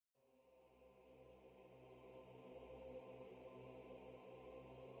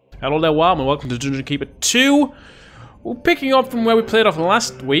Hello there, Wild, and welcome to Dungeon Keeper 2. We're picking up from where we played off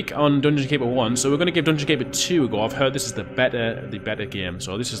last week on Dungeon Keeper 1, so we're going to give Dungeon Keeper 2 a go. I've heard this is the better game,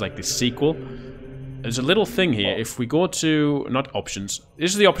 so this is like the sequel. There's a little thing here. If we go to, not options, this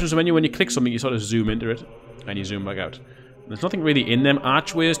is the options menu. When you click something, you sort of zoom into it, and you zoom back out. There's nothing really in them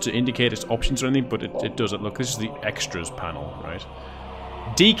archways to indicate it's options or anything, but it does it. Look, this is the extras panel, right?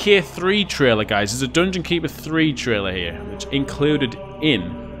 DK3 trailer, guys. There's a Dungeon Keeper 3 trailer here, which included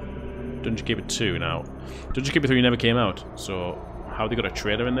in Dungeon Keeper 2 now. Dungeon Keeper 3 never came out, so how they got a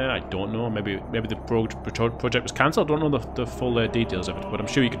trailer in there, I don't know. Maybe the project was cancelled. I don't know the full details of it, but I'm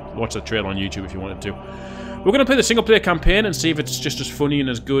sure you could watch the trailer on YouTube if you wanted to. We're going to play the single-player campaign and see if it's just as funny and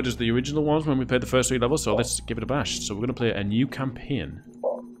as good as the original ones when we played the first 3 levels, so let's give it a bash. So we're going to play a new campaign.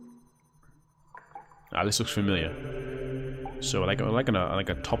 Ah, this looks familiar. So like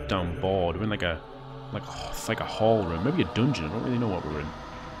a top-down board. We're in like a hall room, maybe a dungeon. I don't really know what we're in.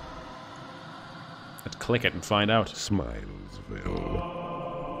 Let's click it and find out.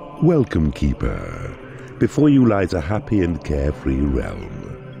 Smilesville. Welcome, Keeper. Before you lies a happy and carefree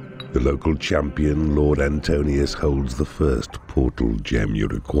realm. The local champion, Lord Antonius, holds the first portal gem you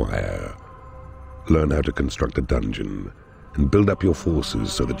require. Learn how to construct a dungeon and build up your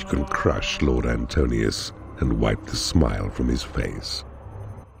forces so that you can crush Lord Antonius and wipe the smile from his face.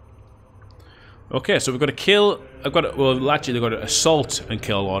 Okay, so we've got to kill... well, actually, they've got to assault and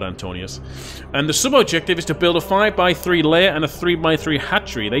kill Lord Antonius. And the sub-objective is to build a 5x3 lair and a 3x3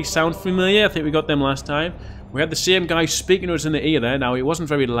 hatchery. They sound familiar. I think we got them last time. We had the same guy speaking to us in the ear there. Now, he wasn't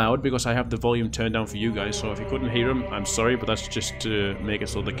very loud because I have the volume turned down for you guys. So if you couldn't hear him, I'm sorry, but that's just to make it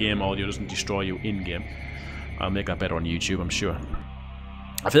so the game audio doesn't destroy you in-game. I'll make that better on YouTube, I'm sure.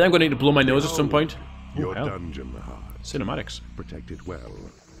 I think I'm going to need to blow my nose at some point. Your dungeon heart. Cinematics. Protect it well.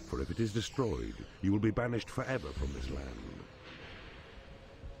 For if it is destroyed, you will be banished forever from this land.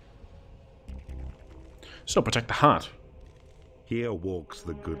 So, protect the heart. Here walks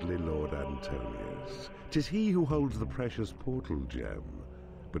the goodly Lord Antonius. 'Tis he who holds the precious portal gem,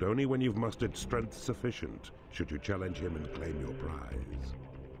 but only when you've mustered strength sufficient should you challenge him and claim your prize.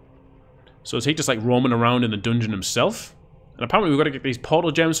 So is he just like roaming around in the dungeon himself? And apparently we've got to get these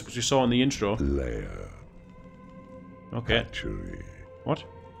portal gems, which we saw in the intro. Lair. Okay. Hatchery. What?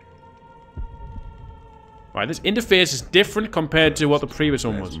 Right, this interface is different compared to what the previous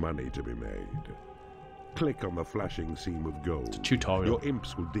one was. There's money to be made. Click on the flashing seam of gold. It's a tutorial. Your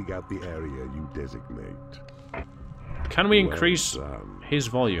imps will dig out the area you designate. Can we increase his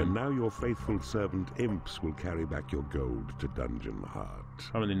volume? And now your faithful servant imps will carry back your gold to Dungeon Heart.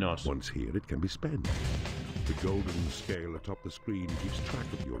 Probably not. Once here, it can be spent. The golden scale atop the screen keeps track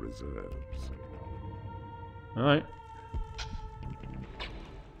of your reserves. Alright.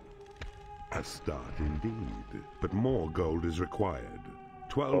 A start indeed, but more gold is required.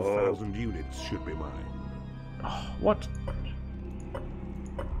 12,000 units should be mine. Oh, what?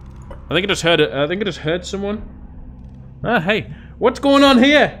 I think I just heard it. I think I just heard someone. Ah, hey, what's going on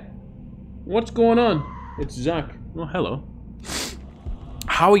here? What's going on? It's Zach. Oh, hello.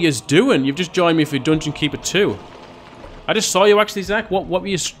 How are you doing? You've just joined me for Dungeon Keeper 2. I just saw you actually, Zach. What were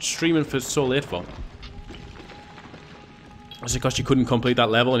you streaming for so late for? Was it because you couldn't complete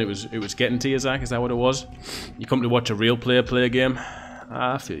that level and it was getting to you, Zach? Is that what it was? You come to watch a real player play a game?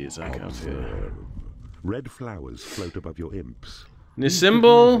 Ah, I feel you, Zach. I feel you. Red flowers float above your imps. The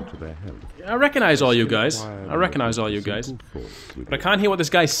symbol. I recognize all you guys. I recognize all you guys. But I can't hear what this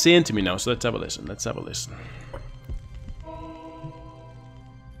guy's saying to me now, so let's have a listen. Let's have a listen.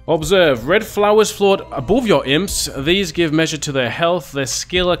 Observe. Red flowers float above your imps. These give measure to their health, their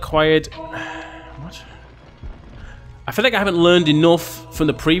skill acquired... I feel like I haven't learned enough from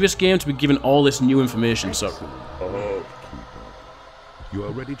the previous game to be given all this new information, so... You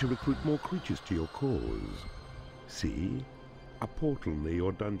are ready to recruit more creatures to your cause. See? A portal near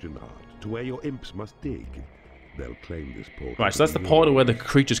your dungeon heart, to where your imps must dig. They'll claim this portal. Right, so that's the portal where the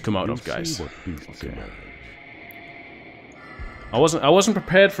creatures come out of, guys. Okay. I wasn't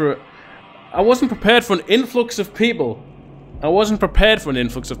prepared for... I wasn't prepared for an influx of people. I wasn't prepared for an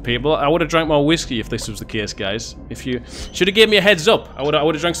influx of people. I would have drank more whiskey if this was the case, guys. If you should have gave me a heads up, I would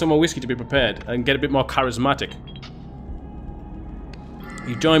have drank some more whiskey to be prepared and get a bit more charismatic.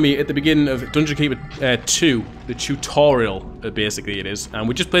 You join me at the beginning of Dungeon Keeper 2, the tutorial, basically it is. And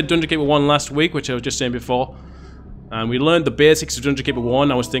we just played Dungeon Keeper 1 last week, which I was just saying before. And we learned the basics of Dungeon Keeper 1.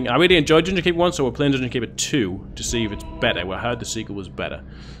 I was thinking, I really enjoyed Dungeon Keeper 1, so we're playing Dungeon Keeper 2 to see if it's better. We heard the sequel was better.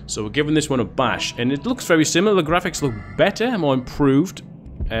 So we're giving this one a bash. And it looks very similar. The graphics look better, more improved.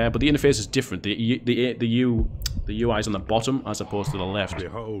 But the interface is different. The UI is on the bottom as opposed to the left.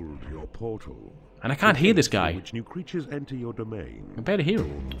 Behold your portal. And I can't hear this guy. Which new creatures enter your domain? I can barely hear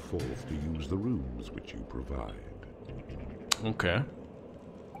him. Drawn forth to use the rooms which you provide. Okay.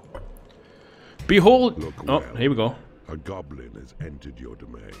 Behold. Look Oh, well. here we go. A goblin has entered your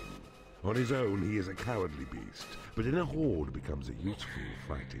domain. On his own, he is a cowardly beast, but in a horde becomes a useful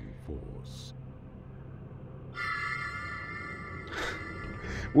fighting force.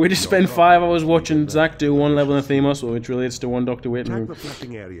 We just spent 5 hours watching Zach do 1 level in Theme Hospital, which relates to 1 Doctor Waiting Tag Room. the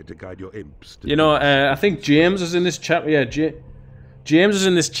flashing area to guide your imps. You know, I think James is in this chat. Yeah, James is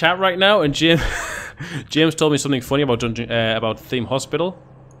in this chat right now, and James told me something funny about Theme Hospital,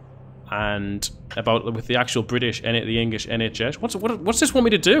 and about with the actual British and the English NHS. What's this want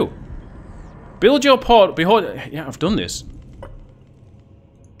me to do? Build your port. Behold, yeah, I've done this.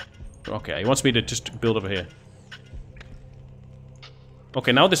 Okay, he wants me to just build over here.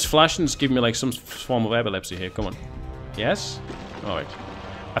 Okay, now this flashing's giving me like some form of epilepsy here. Come on. Yes? Alright.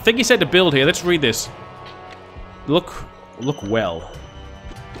 I think he said to build here. Let's read this. Look well.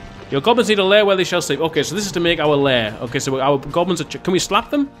 Your goblins need a lair where they shall sleep. Okay, so this is to make our lair. Okay, so our goblins are... Can we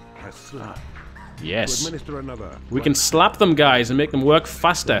slap them? Yes. We can slap them, guys, and make them work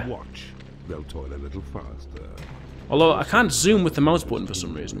faster. Watch. They'll toil a little faster. Although, I can't zoom with the mouse button for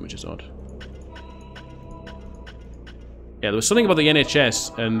some reason, which is odd. Yeah, there was something about the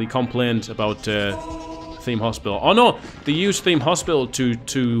NHS, and they complained about Theme Hospital. Oh no, they used Theme Hospital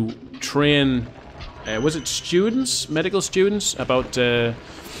to train, was it students, medical students, about I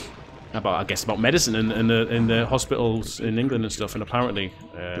guess about medicine in the hospitals in England and stuff. And apparently,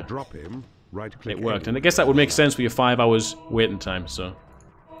 to drop him, right-click it worked. And I guess that would make sense for your 5 hours waiting time. So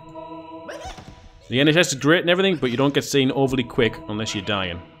the NHS is great and everything, but you don't get seen overly quick unless you're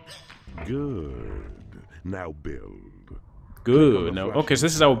dying. Good. Now build. Good. No. Okay, so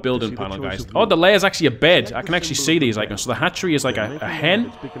this is our building panel, guys. Oh, the lair is actually a bed. I can actually see these icons. So the hatchery is like a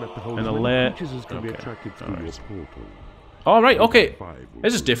hen, and the lair. Okay. All right. Okay.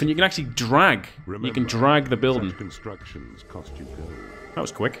 This is different. You can actually drag. You can drag the building. That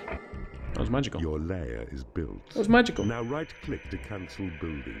was quick. That was magical. Your lair is built. That was magical. Now right-click to cancel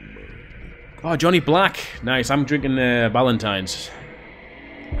building mode. Oh, Johnny Black. Nice. I'm drinking Valentine's.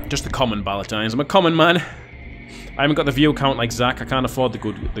 Just the common Valentine's. I'm a common man. I haven't got the view count like Zach. I can't afford the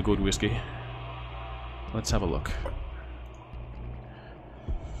good whiskey. Let's have a look.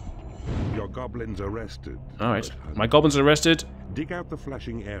 Your goblins arrested. Alright. My goblins are arrested. Dig out the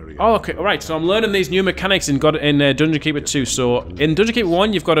flashing area. Oh, okay. Alright, so I'm learning these new mechanics in Dungeon Keeper 2. So in Dungeon Keeper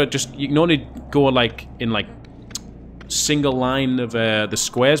 1, you've got to you can only go like in like single line of the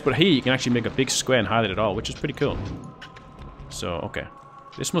squares, but here you can actually make a big square and hide it at all, which is pretty cool. So, okay.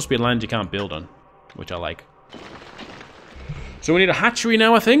 This must be land you can't build on, which I like. So we need a hatchery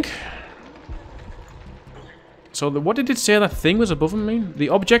now, I think. So what did it say that thing was above me? The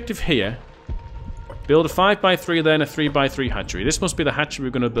objective here. Build a 5x3, then a 3x3 hatchery. This must be the hatchery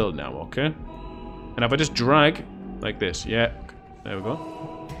we're going to build now, okay? And if I just drag like this, yeah. There we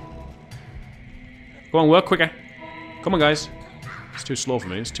go. Go on, work quicker. Come on, guys. It's too slow for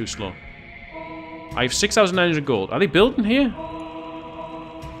me. It's too slow. I have 6,900 gold. Are they building here?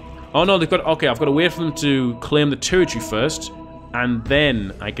 Oh no, they've got... Okay, I've got to wait for them to claim the territory first, and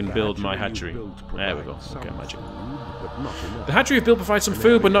then I can build my hatchery. There we go. Okay, magic. The hatchery you've built provides some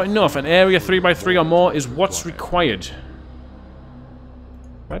food, but not enough. An area 3x3 or more is what's required.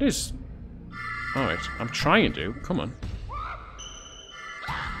 That is... Alright, I'm trying to. Come on.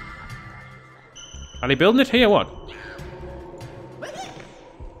 Are they building it here, what?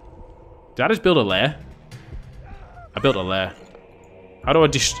 Did I just build a lair? I built a lair. How do I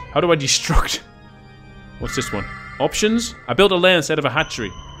destruct? What's this one? Options? I built a lair instead of a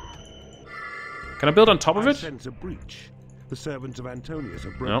hatchery. Can I build on top of it? Sense a breach. The servants of Antonius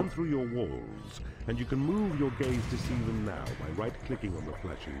have broken through your walls, and you can move your gaze to see them now by right-clicking on the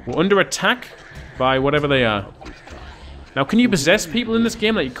flashing. We're under attack by whatever they are. Now, can you possess people in this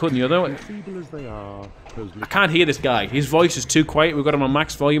game like you could in the other one? I can't hear this guy. His voice is too quiet. We've got him on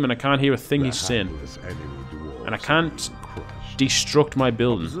max volume, and I can't hear a thing he's saying. And I can't destruct my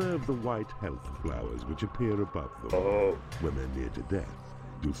building. Observe the white health flowers which appear above them. When they're near to death,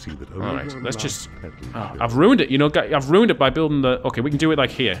 you'll see that only Alright, let's just... Oh, I've ruined it, you know, I've ruined it by building the... Okay, we can do it like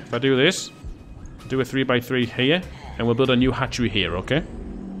here. If I do this, do a 3x3 here, and we'll build a new hatchery here, okay?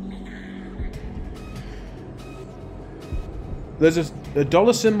 There's a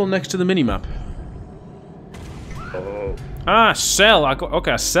dollar symbol next to the minimap. Ah, sell!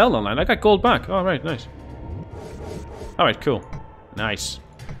 Okay, I sell online. I got gold back. Alright, nice. Alright, cool. Nice.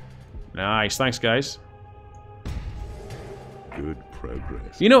 Nice, thanks guys. Good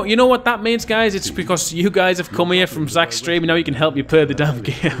progress. You know what that means, guys? It's because you guys have come here from Zach's stream and now you can help me play the damn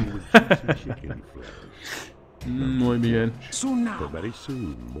game. But very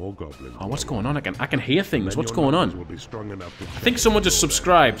soon, more goblins. Oh, what's going on? I can hear things. What's going on? I think someone just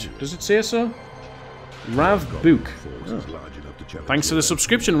subscribed. Does it say so? Rav Book. Oh. Thanks for the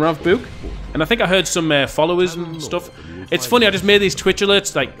subscription, Rav Book. And I think I heard some followers and stuff. It's funny, I just made these Twitch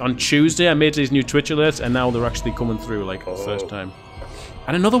alerts, like, on Tuesday. I made these new Twitch alerts, and now they're actually coming through, like, the first time.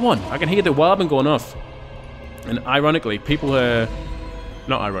 And another one. I can hear the Wildman going off. And ironically, people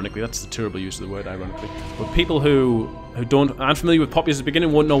not ironically, that's the terrible use of the word ironically. But people who aren't familiar with Poppies at the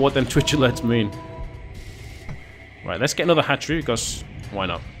beginning won't know what them Twitch alerts mean. Right, let's get another hatchery, because why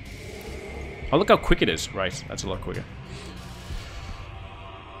not? Oh, look how quick it is. Right, that's a lot quicker.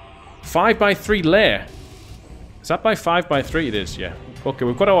 5x3 layer. Is that by 5x3? It is, yeah. Okay,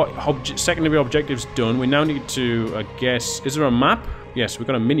 we've got our secondary objectives done. We now need to, I guess... Is there a map? Yes, we've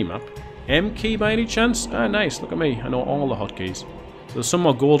got a mini-map. M key by any chance? Ah, nice. Look at me. I know all the hotkeys. So there's some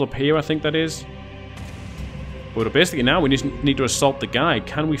more gold up here, I think that is. But basically now we need to assault the guy.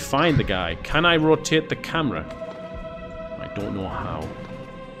 Can we find the guy? Can I rotate the camera? I don't know how.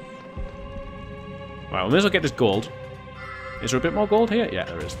 Right, we may as well get this gold. Is there a bit more gold here? Yeah,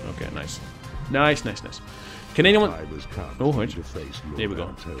 there is. Okay, nice. Nice, nice, nice. Can anyone... Oh, wait. There we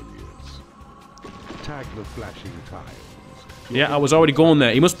go. Tag the flashing tiles. Yeah, I was already going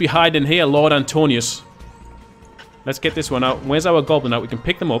there. He must be hiding here, Lord Antonius. Let's get this one out. Where's our goblin out? We can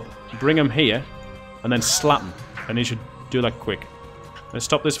pick them up, bring them here, and then slap them. And he should do that quick. Let's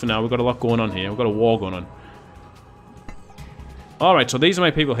stop this for now. We've got a lot going on here. We've got a war going on. Alright, so these are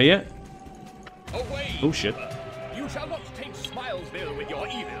my people here. Away, oh, shit. You shall not take Smilesville with your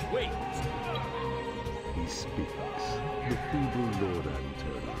evil ways. He speaks. The feeble Lord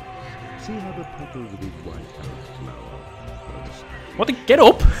Antonius. See how the petals of his white house flower. First. What the? Get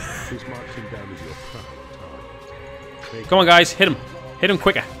up! This marks him down as your proud target. Come on, guys. Hit him. Hit him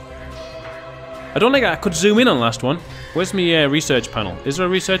quicker. I don't think I could zoom in on the last one. Where's my research panel? Is there a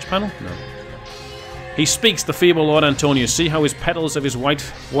research panel? No. He speaks, the feeble Lord Antonius. See how his petals of his white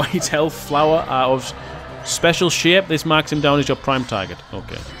elf flower are of special shape? This marks him down as your prime target.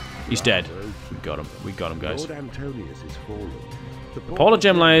 Okay. He's dead. We got him. We got him, guys. Lord Antonius is fallen. The Polar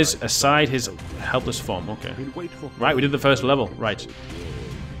Gem lies aside his helpless form. Okay. Right, we did the first level. Right.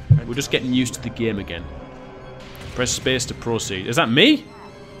 We're just getting used to the game again. Press space to proceed. Is that me?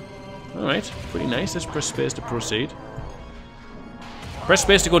 Alright, pretty nice. Let's press space to proceed. Press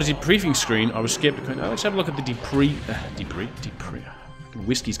space to go to the debriefing screen or escape the... let's have a look at the debrief...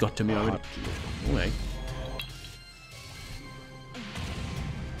 Whiskey's got to me already. Alright.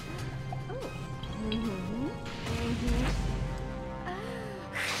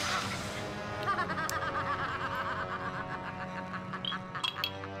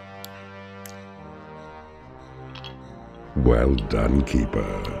 Well done,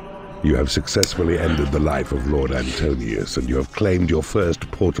 Keeper. You have successfully ended the life of Lord Antonius, and you have claimed your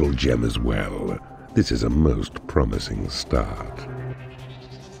first portal gem as well. This is a most promising start.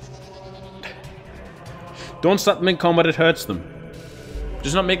 Don't start them in combat, it hurts them.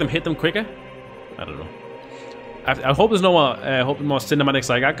 Does not make them hit them quicker? I don't know. I hope there's no more cinematics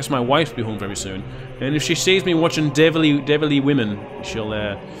like that, because my wife's will be home very soon. And if she sees me watching devilly women, she'll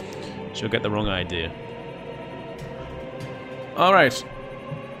get the wrong idea. Alright.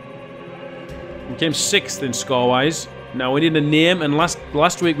 We came 6th in score-wise. Now we need a name, and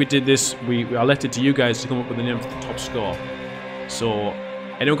last week we did this. I left it to you guys to come up with a name for the top score. So,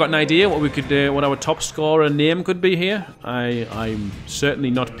 anyone got an idea what we could, what our top score and name could be here? I'm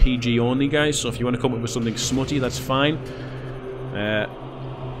certainly not PG only, guys. So if you want to come up with something smutty, that's fine.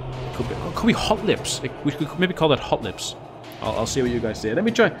 Could be Hot Lips. We could maybe call that Hot Lips. I'll see what you guys say. Let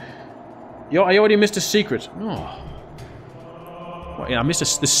me try. Yo, I already missed a secret. Oh. What, yeah, I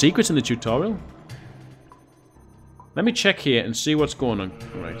missed the secrets in the tutorial. Let me check here and see what's going on.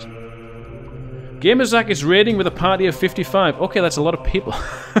 Right. Gamer Zach is raiding with a party of 55. Okay, that's a lot of people.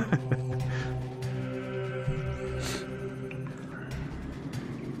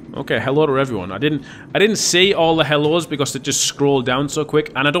 Okay, hello to everyone. I didn't see all the hellos because it just scrolled down so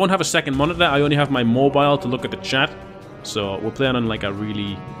quick, and I don't have a second monitor. I only have my mobile to look at the chat. So we're playing on like a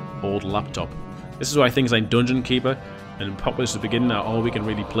really old laptop. This is why things like Dungeon Keeper and Poppies at the beginning are all we can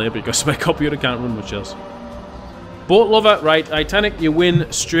really play because my computer can't run much else. Boat lover, right, Titanic, you win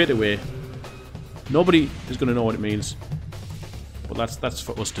straight away. Nobody is going to know what it means. But that's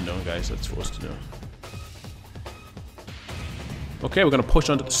for us to know, guys. That's for us to know. Okay, we're going to push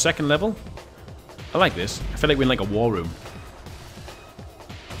on to the second level. I like this. I feel like we're in like a war room.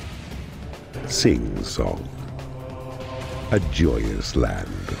 Sing song. A joyous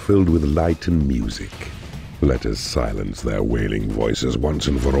land filled with light and music. Let us silence their wailing voices once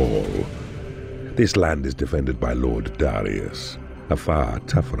and for all. This land is defended by Lord Darius, a far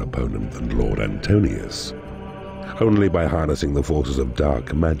tougher opponent than Lord Antonius. Only by harnessing the forces of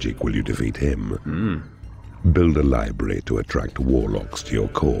dark magic will you defeat him. Build a library to attract warlocks to your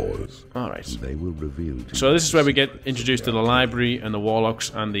cause. Alright. They will reveal to So this is where we get introduced to the library and the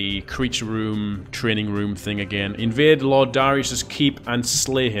warlocks and the creature room, training room thing again. Invade Lord Darius's keep and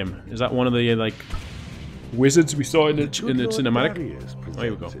slay him. Is that one of the, like, wizards we saw in the cinematic? Oh,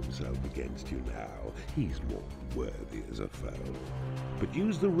 here we go. Himself against you now. He's more worthy as a foe. But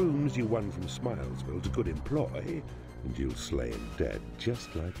use the rooms you won from Smilesville to good employ, and you'll slay him dead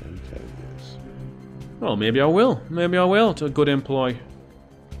just like Antonius. Well, maybe I will. Maybe I will, to a good employ.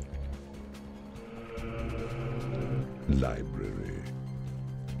 Library.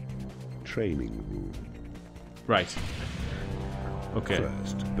 Training room. Right. Okay.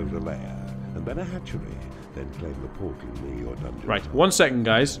 First, build a lair, and then a hatchery. Then claim the portal near your dungeon. Right, 1 second,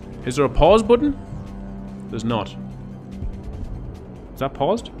 guys. Is there a pause button? There's not. Is that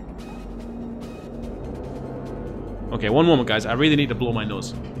paused? Okay, 1 moment, guys. I really need to blow my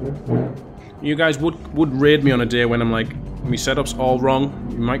nose. You guys would raid me on a day when I'm like, my setup's all wrong,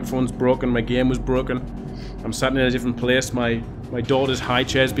 my microphone's broken, my game was broken, I'm sat in a different place, my daughter's high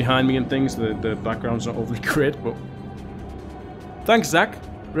chair's behind me and things, the background's not overly great, but... Thanks, Zach.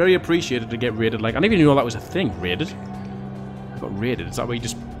 Very appreciated to get raided. Like, I didn't even know that was a thing, raided. I got raided. Is that where do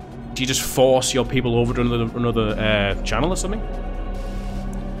you just force your people over to another channel or something?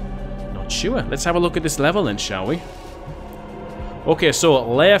 Not sure. Let's have a look at this level then, shall we? Okay, so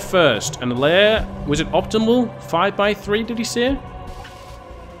lair first, and lair, was it optimal? 5x3, did he say?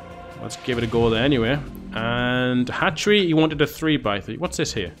 Let's give it a go there anyway. And hatchery, he wanted a 3x3. What's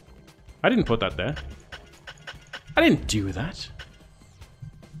this here? I didn't put that there. I didn't do that.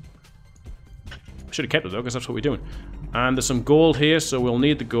 Should have kept it though, because that's what we're doing. And there's some gold here, so we'll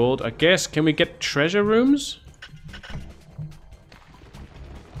need the gold. I guess, can we get treasure rooms?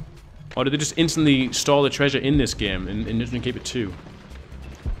 Or did they just instantly store the treasure in this game, in Dungeon Keeper 2?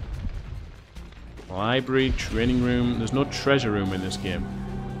 Library, training room. There's no treasure room in this game.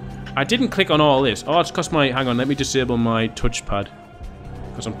 I didn't click on all this. Oh, it's because my... Hang on, let me disable my touchpad.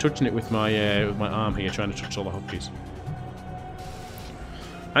 Because I'm touching it with my arm here, trying to touch all the hotkeys.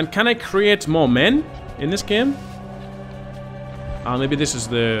 And can I create more men in this game? Ah, maybe this is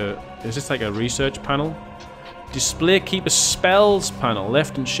the... Is this like a research panel? Display keeper spells panel.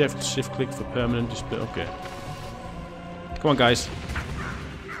 Left and shift click for permanent display. Okay. Come on, guys.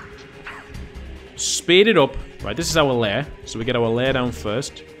 Speed it up. Right, this is our lair. So we get our lair down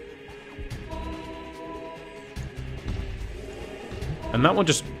first. And that one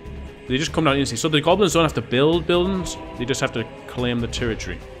just... They just come down instantly. So the goblins don't have to build buildings. They just have to claim the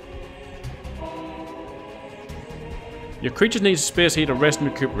territory. Your creatures need space here to rest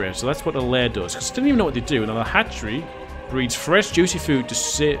and recuperate, so that's what the lair does. Because I didn't even know what they do. Now the hatchery breeds fresh, juicy food to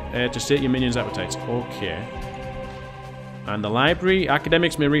sate your minions' appetites. Okay. And the library,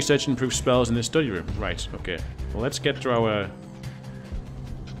 academics may research and improve spells in this study room. Right, okay. Well, let's get to our...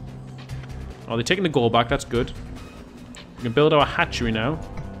 Oh, they're taking the gold back, that's good. We can build our hatchery now.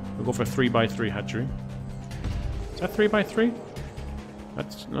 We'll go for a 3x3 hatchery. Is that 3x3?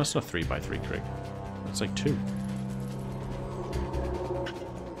 That's not 3x3, Craig. That's like 2.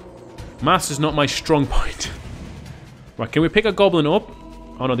 Maths is not my strong point. Right, can we pick a goblin up?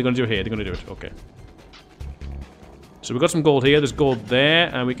 Oh no, they're going to do it here. They're going to do it. Okay. So we've got some gold here. There's gold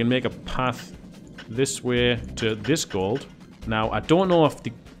there. And we can make a path this way to this gold. Now, I don't know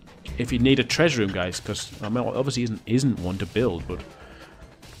if you need a treasure room, guys. Because I mean, obviously isn't one to build. But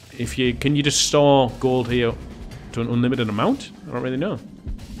if you... Can you just store gold here to an unlimited amount? I don't really know.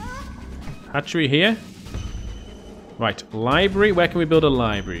 Hatchery here. Right, library. Where can we build a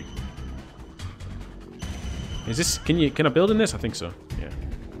library? Is this... Can I build in this? I think so. Yeah.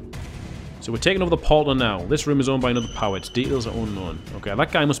 So we're taking over the portal now. This room is owned by another power. Its details are unknown. Okay,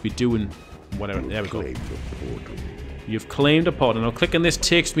 that guy must be doing whatever. There we go. You've claimed a portal. Now clicking this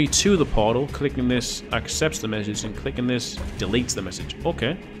takes me to the portal. Clicking this accepts the message. And clicking this deletes the message.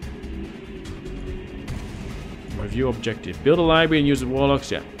 Okay. Review objective. Build a library and use the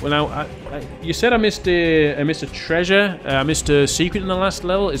warlocks. Yeah. Well, now, you said I missed a treasure. I missed a secret in the last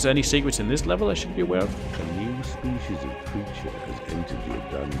level. Is there any secrets in this level I should be aware of? A new species of creature has entered your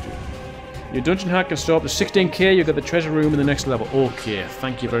dungeon. Your dungeon hack can store up to 16k. You've got the treasure room in the next level. Okay.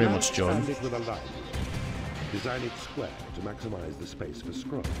 Thank you very much, John. Design it square to maximize the space for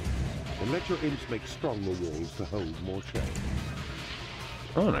scrolls. And let your imps make stronger walls to hold more shade.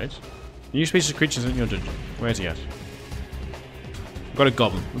 Alright. New species of creatures in your dungeon. Where's he at? We've got a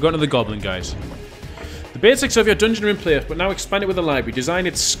goblin. We've got another goblin, guys. The basics of your dungeon are in place, but now expand it with a library. Design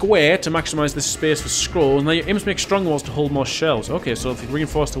it square to maximize the space for scrolls, and now your imps make strong walls to hold more shelves. Okay, so if you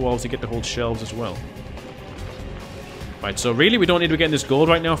reinforce the walls, you get to hold shelves as well. Right, so really we don't need to be getting this gold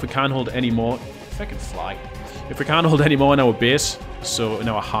right now if we can't hold any more. If I can fly. If we can't hold any more in our base, so in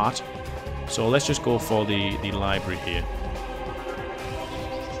our heart. So let's just go for the library here.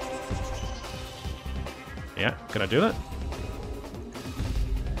 Yeah, can I do that?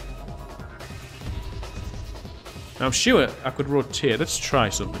 Now, I'm sure I could rotate. Let's try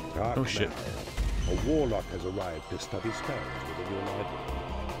something. Oh shit. A warlock has arrived to study spells within your library.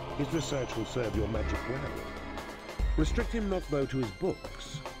 His research will serve your magic well. Restrict him not, though, to his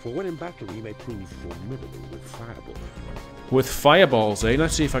books, for when in battle he may prove formidable with fireballs. With fireballs, eh?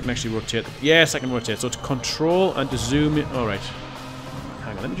 Let's see if I can actually rotate. Yes, I can rotate. So to control and to zoom in. Alright.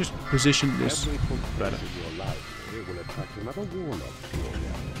 Hang on, let me just position this better.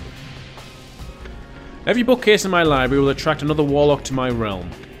 Every bookcase in my library will attract another warlock to my realm.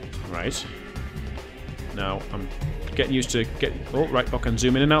 Right. Now, I'm getting used to oh, right, I can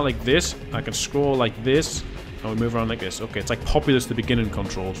zoom in and out like this. I can scroll like this. And we move around like this. Okay, it's like Populous, the beginning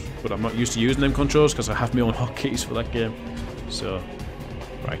controls. But I'm not used to using them controls because I have my own hotkeys for that game. So,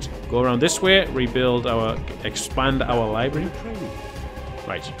 right. Go around this way, rebuild our, expand our library.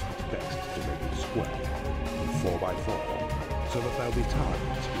 Right. Best to make it square, 4x4, so that there'll be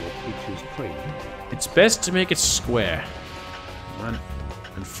targets for your creature's training. It's best to make it square. Man.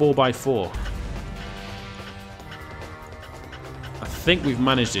 And 4x4. I think we've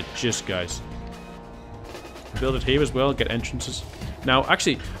managed it, just guys. Build it here as well, get entrances. Now,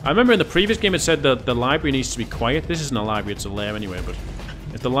 actually, I remember in the previous game it said that the library needs to be quiet. This isn't a library, it's a lair anyway, but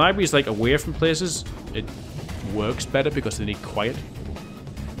if the library is like away from places, it works better because they need quiet.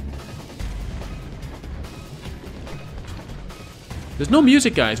 There's no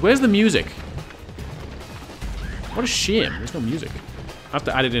music, guys. Where's the music? What a shame. There's no music. I have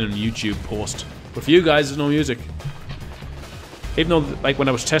to add it in a YouTube post. But for you guys, there's no music. Even though, like, when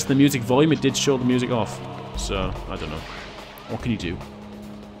I was testing the music volume, it did show the music off. So, I don't know. What can you do?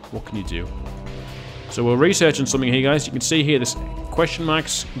 What can you do? So we're researching something here, guys. You can see here this question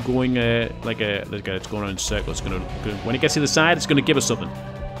mark's going it's going around in circles. It's gonna when it gets to the side, it's gonna give us something.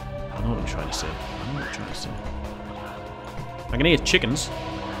 I know what I'm trying to say. I know what I'm trying to say. I can hear chickens.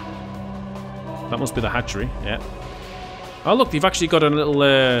 That must be the hatchery. Yeah. Oh look, they've actually got a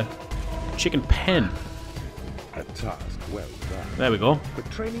little chicken pen. A task well done. There we go. But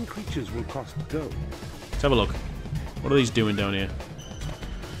training creatures will cost gold. Let's have a look. What are these doing down here?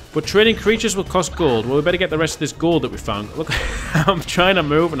 But training creatures will cost gold. Well, we better get the rest of this gold that we found. Look, I'm trying to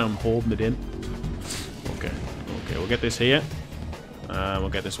move and I'm holding it in. Okay. Okay, we'll get this here. We'll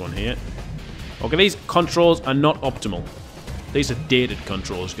get this one here. Okay, these controls are not optimal. These are dated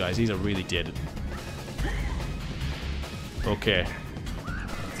controls, guys. These are really dated. Okay.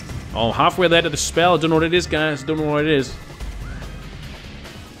 Oh, halfway there to the spell. I don't know what it is, guys. I don't know what it is.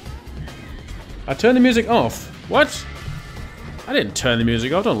 I turned the music off. What? I didn't turn the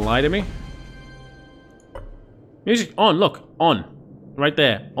music off. Don't lie to me. Music on. Look. On. Right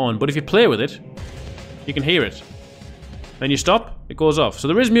there. On. But if you play with it, you can hear it. Then you stop, it goes off. So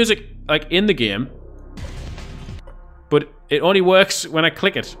there is music, like, in the game. But it only works when I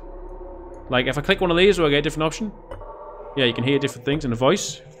click it. Like, if I click one of these, will I get a different option? Yeah, you can hear different things in the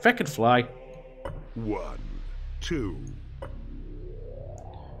voice. Feckin' fly. 1, 2.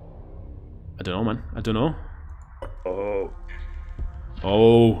 I don't know, man. I don't know. Oh.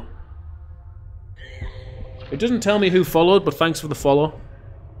 Oh. It doesn't tell me who followed, but thanks for the follow.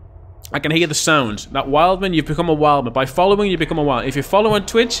 I can hear the sound. That wildman, you've become a wildman. By following, you become a wildman. If you follow on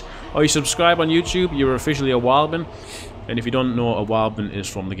Twitch or you subscribe on YouTube, you're officially a wildman. And if you don't know, a wildman is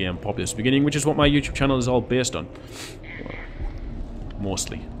from the game Populous Beginning, which is what my YouTube channel is all based on. Well,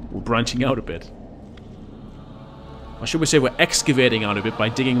 mostly. We're branching out a bit. Or should we say we're excavating out a bit by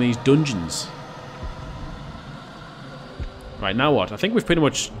digging these dungeons. Right, now what? I think we've pretty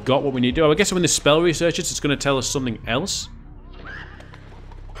much got what we need to do. I guess when the spell researches, it's going to tell us something else.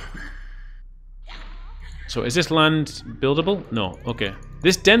 So is this land buildable? No. Okay.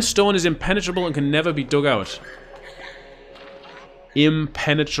 This dense stone is impenetrable and can never be dug out.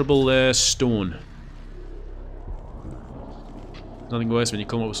 Impenetrable stone. Nothing worse when you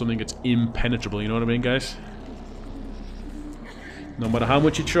come up with something that's impenetrable, you know what I mean, guys? No matter how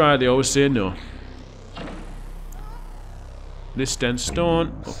much you try, they always say no. This dense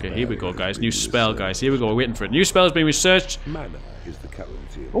stone. Okay, here we go, guys. New spell, guys. Here we go. We're waiting for it. New spell is being researched. Mana is the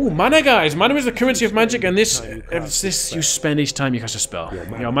currency. Oh, mana, guys. Mana is the currency of magic, and this you spend each time you cast a spell.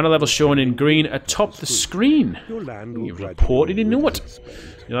 Your mana level shown in green atop the screen. You've reportedly know it.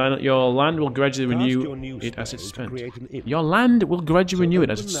 Your land will gradually renew it as it's spent. Your land will gradually renew it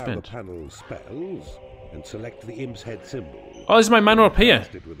as it's spent. And select the imp's head symbol. Oh, this is my mana up here.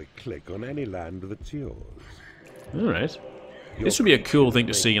 With a click on any land that's yours. Alright. This would be a cool thing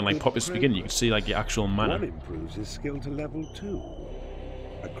to see in like Populous Beginning. You can see like your actual mana. One improves his skill to level 2.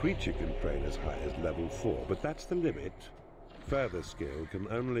 A creature can train as high as level 4, but that's the limit. Further skill can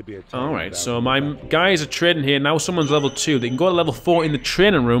only be attained. Alright, so my guys are trading here. Now someone's level 2. They can go to level 4 in the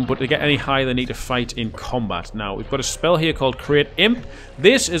training room, but to get any higher they need to fight in combat. Now, we've got a spell here called Create Imp.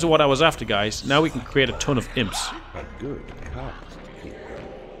 This is what I was after, guys. Now we can create a ton of imps. A good cast.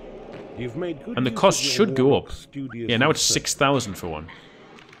 You've made good and the cost should go up. Yeah, now it's 6,000 for one.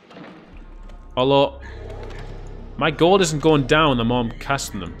 Although, my gold isn't going down the more I'm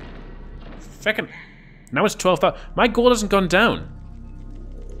casting them. Feckin'. Now it's 12,000. My gold hasn't gone down.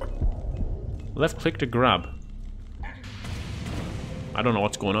 Left click to grab. I don't know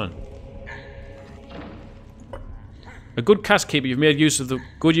what's going on. A good cast keeper. You've made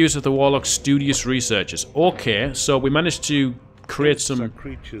good use of the Warlock's studious researches. Okay, so we managed to create some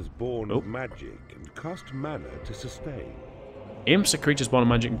creatures born of magic and cost mana to sustain. Imps are creatures born of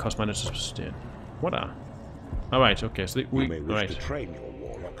magic and cost mana to sustain. What are? Alright, okay, so you may wish to train your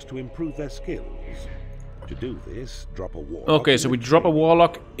warlocks to improve their skills. To do this, drop a warlock. Okay, so we drop a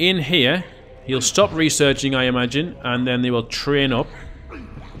warlock in here. He'll stop researching, I imagine, and then they will train up.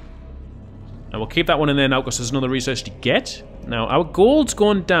 And we'll keep that one in there now because there's another research to get. Now, our gold's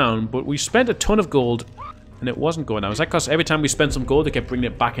going down, but we spent a ton of gold and it wasn't going down. Is that because every time we spent some gold, they kept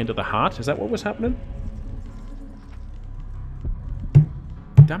bringing it back into the heart? Is that what was happening?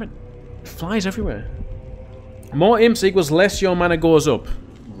 Damn it. It flies everywhere. More imps equals less your mana goes up.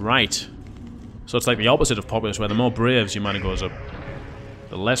 Right. So it's like the opposite of Populous, where the more braves your mana goes up.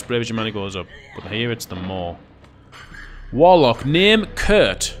 The less braves your mana goes up. But here it's the more. Warlock. Name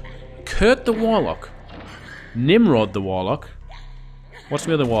Kurt. Kurt the Warlock. Nimrod the Warlock. What's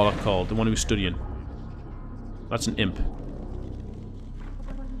the other Warlock called? The one who's studying. That's an imp.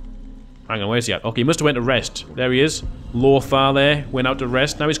 Hang on, where's he at? Okay, he must have went to rest. There he is. Lothar there. Went out to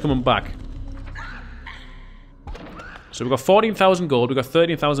rest. Now he's coming back. So we've got 14,000 gold. We've got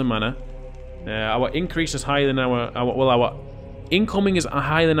 13,000 mana. Our increase is higher than our incoming is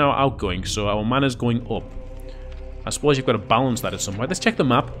higher than our outgoing, so our mana's going up. I suppose you've got to balance that at some point. Let's check the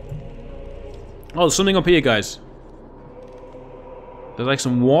map. Oh, there's something up here, guys. There's like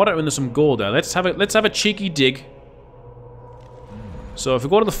some water and there's some gold there. Let's have a cheeky dig. So if we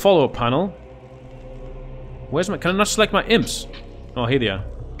go to the follow-up panel, where's my? Can I not select my imps? Oh, here they are.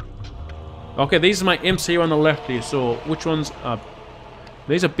 Okay, these are my imps here on the left here. So which ones are?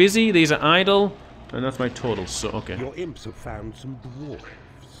 These are busy, these are idle, and that's my totals, so okay. Your imps have found some dwarves.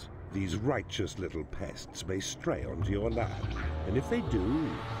 These righteous little pests may stray onto your land, and if they do,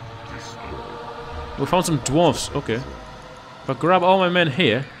 destroy. We found some dwarfs, okay. If I grab all my men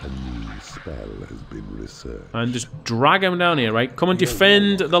here, a new spell has been researched. And just drag them down here, right? Come and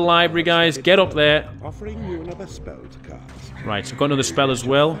defend the library, guys. Get up there. Offering you another spell to cast. Right, so I've got another spell as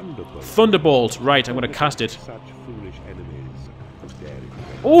well. Thunderbolt. Right, I'm going to cast it. Such foolish enemies.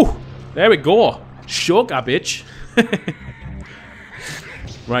 Oh, there we go. Shook a bitch.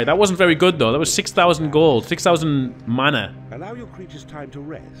 Right, that wasn't very good though. That was 6,000 gold, 6,000 mana. Allow your creatures time to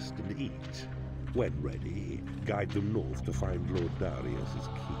rest and eat. When ready, guide them north to find Lord Darius's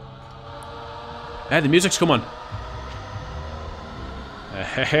keep. Hey, the music's come on.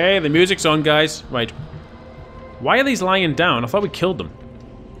 Hey, the music's on, guys. Right. Why are these lying down? I thought we killed them.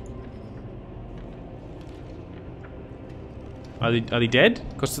 Are they dead?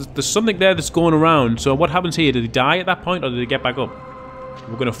 Because there's something there that's going around. So what happens here? Did they die at that point, or did they get back up?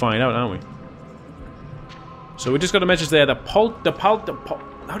 We're going to find out, aren't we? So we just got a message there. How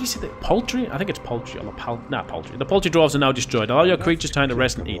do you say that? Poultry? I think it's poultry. Or poultry. The poultry dwarves are now destroyed. Allow your creatures time to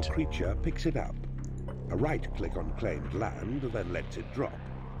rest and eat. Your creature picks it up. A right click on claimed land, then lets it drop.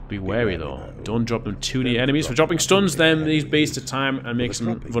 Be wary though. Don't drop them too near enemies. For dropping stuns them, these beasts at time and makes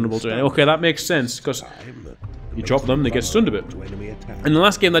them vulnerable to enemies. Okay, that makes sense, because you drop them, they get stunned a bit. In the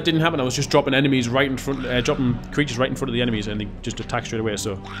last game that didn't happen. I was just dropping enemies right in front, dropping creatures right in front of the enemies, and they just attack straight away.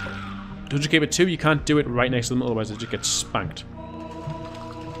 So, Dungeon Keeper 2, you can't do it right next to them, otherwise they just get spanked.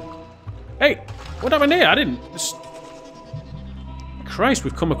 Hey, what happened here? I didn't. Christ,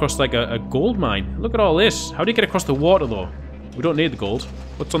 we've come across like a gold mine. Look at all this. How do you get across the water though? We don't need the gold.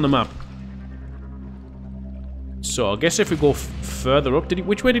 What's on the map? So I guess if we go further up,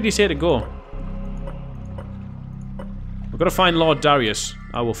 which way did he say to go? We've got to find Lord Darius.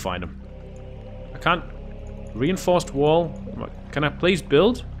 I will find him. I can't... Reinforced wall. Can I please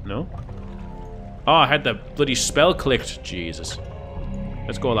build? No. Oh, I had the bloody spell clicked. Jesus.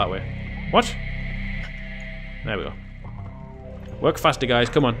 Let's go that way. What? There we go. Work faster, guys.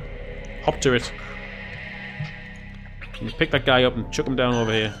 Come on. Hop to it. Can you pick that guy up and chuck him down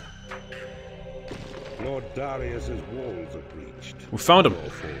over here? Lord Darius's walls are breached. We found him. Your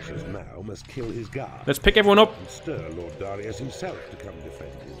forces now must kill his guards. Let's pick everyone up. And stir Lord Darius himself to come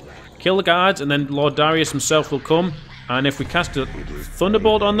defend his land. Kill the guards, and then Lord Darius himself will come. And if we cast a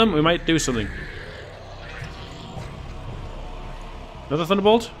thunderbolt on them, we might do something. Another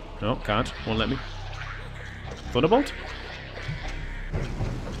thunderbolt? No, can't. Won't let me. Thunderbolt?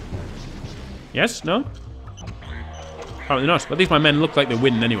 Yes? No? Apparently not. But at least my men look like they're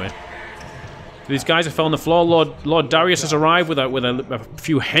winning anyway. These guys have fell on the floor. Lord Darius has arrived with a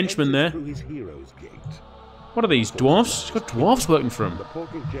few henchmen there. What are these, dwarves? He's got dwarves working for him.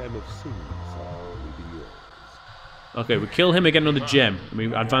 Okay, we kill him and get another gem. And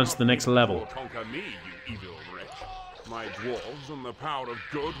we advance to the next level. Conquer me, you evil wretch. My dwarves and the power of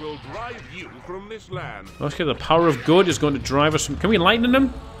good will drive you from this land. Okay, the power of good is going to drive us from... Can we enlighten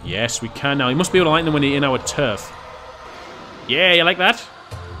him? Yes, we can now. He must be able to enlighten them when he's in our turf. Yeah, you like that?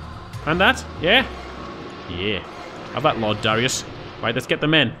 And that? Yeah? Yeah. Have that, Lord Darius. Right, let's get the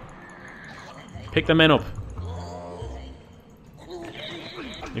men. Pick the men up.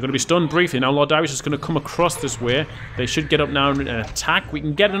 You're going to be stunned briefly. Now Lord Darius is going to come across this way. They should get up now and attack. We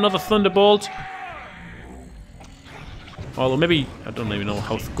can get another Thunderbolt. Although maybe... I don't even know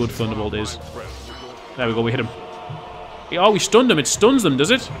how good Thunderbolt is. There we go, we hit him. Oh, we stunned him. It stuns them,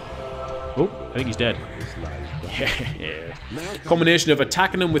 does it? Oh, I think he's dead. Yeah. Combination of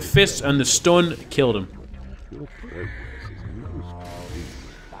attacking him with fists and the stun killed him.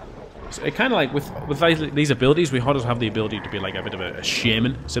 So it kind of like with these abilities, we have the ability to be like a bit of a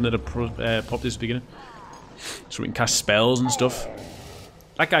shaman, similar to Pop this beginning, so we can cast spells and stuff.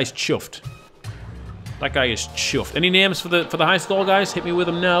 That guy's chuffed. That guy is chuffed. Any names for the high score, guys? Hit me with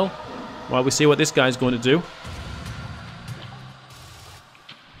them now, while we see what this guy's going to do.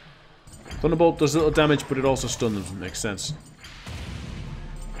 Thunderbolt does little damage, but it also stuns them. Makes sense.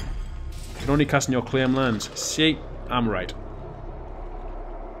 You can only cast in your claim lands. See, I'm right.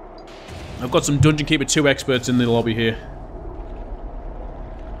 I've got some Dungeon Keeper 2 experts in the lobby here.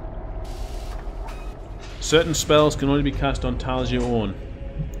 Certain spells can only be cast on tiles you own.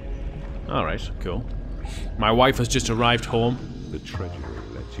 Alright, cool. My wife has just arrived home. The treasury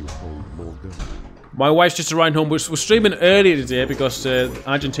lets you hold more gold. My wife's just arrived home. We're streaming earlier today because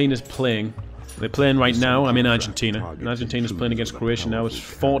Argentina's playing. They're playing right now. I'm in Argentina. And Argentina's playing against Croatia now. It's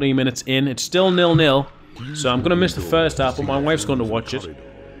 14 minutes in. It's still 0-0. So I'm going to miss the first half, but my wife's going to watch it.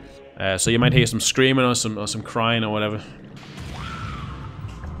 So you might hear some screaming or some crying or whatever.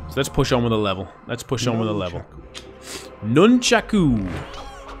 So let's push on with the level. Let's push on with the level. Nunchaku.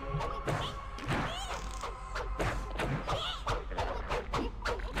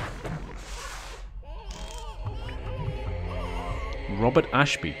 Robert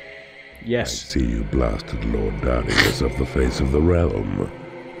Ashby. Yes. I see you blasted Lord Darius off the face of the realm.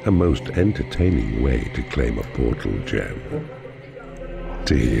 A most entertaining way to claim a portal gem.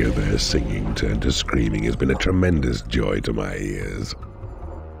 To hear their singing turn to screaming has been a tremendous joy to my ears.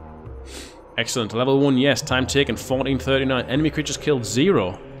 Excellent. Level 1, yes. Time taken, 1439. Enemy creatures killed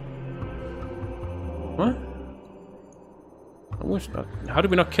 0. What? How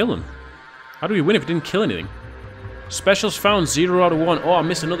did we not kill him? How do we win if we didn't kill anything? Specials found, 0 out of 1. Oh, I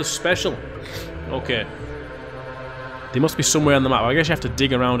missed another special. Okay. They must be somewhere on the map. I guess you have to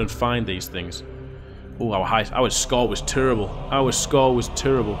dig around and find these things. Oh, our score was terrible. Our score was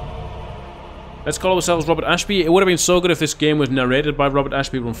terrible. Let's call ourselves Robert Ashby. It would have been so good if this game was narrated by Robert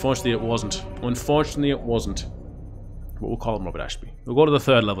Ashby, but unfortunately it wasn't. Unfortunately it wasn't. But we'll call him Robert Ashby. We'll go to the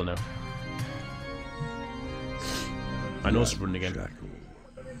 3rd level now. I know it's running again.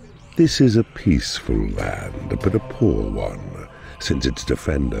 This is a peaceful land, but a poor one, since its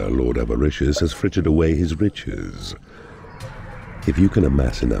defender, Lord Avaricious, has frittered away his riches. If you can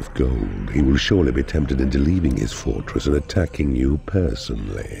amass enough gold, he will surely be tempted into leaving his fortress and attacking you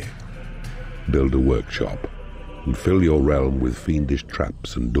personally. Build a workshop, and fill your realm with fiendish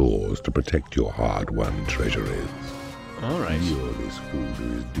traps and doors to protect your hard-won treasuries. Alright. Lure this fool to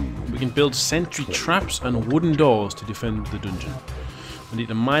his doom. We can build sentry traps and wooden doors to defend the dungeon. We need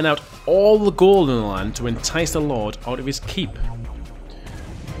to mine out all the gold in the land to entice the Lord out of his keep.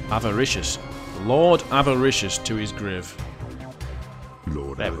 Avaricious. Lord Avaricious to his grave.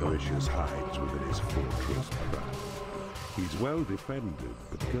 Lord Avaricious hides within his fortress proud. He's well defended,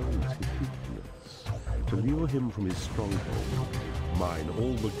 but gold's his weakness. To lure him from his stronghold, mine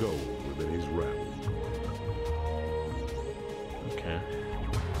all the gold within his realm. Okay.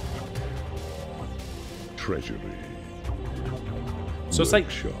 Treasury. So it's like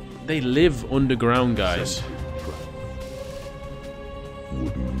they live underground, guys.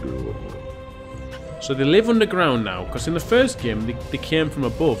 Wooden door. So they live underground now, because in the first game they came from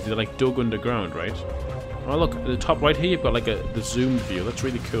above. They like dug underground, right? Oh look, at the top right here you've got like the zoomed view. That's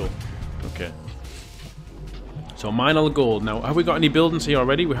really cool. Okay. So mine all the gold. Now, have we got any buildings here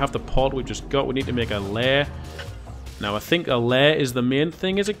already? We have the pod we just got. We need to make a lair. Now I think a lair is the main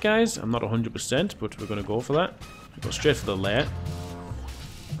thing, is it, guys? I'm not 100%, but we're going to go for that. We'll go straight for the lair.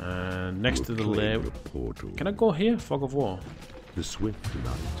 And next to the lair... Can I go here? Fog of War. The swift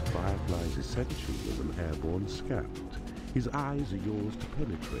knight Firefly's essential as an airborne scout. His eyes are yours to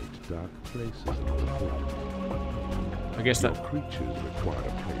penetrate dark places in the fort. I guess that... Your creatures require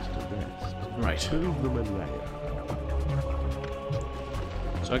a place to rest. Right. Build them a lair.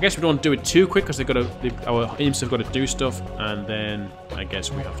 So I guess we don't do it too quick, because our imps have got to do stuff, and then I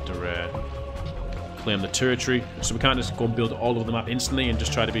guess we have to claim the territory. So we can't just go build all over the map instantly and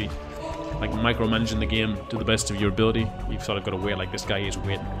just try to be like micromanaging the game to the best of your ability. You've sort of got to wait like this guy is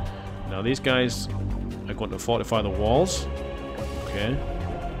waiting. Now these guys are going to fortify the walls. Okay.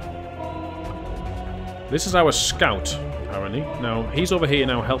 This is our scout, apparently. Now he's over here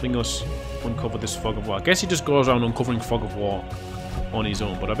now helping us uncover this fog of war. I guess he just goes around uncovering fog of war on his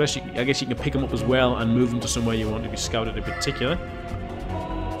own, but I guess you can pick him up as well and move him to somewhere you want to be scouted in particular,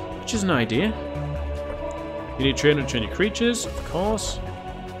 which is an idea. You need trainer to train your creatures, of course.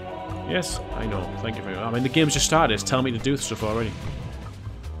 Yes, I know. Thank you very much. I mean, the game's just started. It's telling me to do stuff already.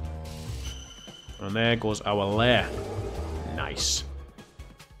 And there goes our lair. Nice.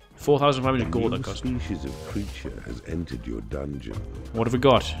 4,500 gold that cost. A new species of creature has entered your dungeon. What have we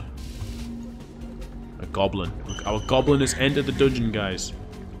got? A goblin. Look, our goblin has entered the dungeon, guys.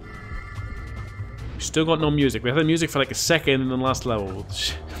 We still got no music. We had the music for like a second in the last level.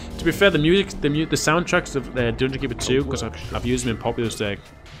 To be fair, the soundtracks of Dungeon Keeper 2, because I've used them in popular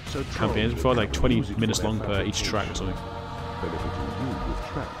campaigns before, like 20 minutes long per each track or something.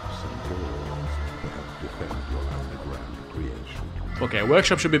 Okay,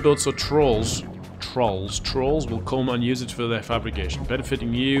 workshop should be built so trolls will come and use it for their fabrication,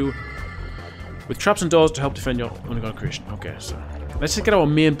 benefiting you with traps and doors to help defend your underground creation. Okay, so let's just get our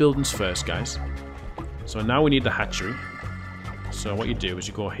main buildings first, guys. So now we need the hatchery. So what you do is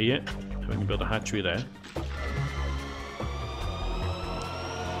you go here, and we can build a hatchery there.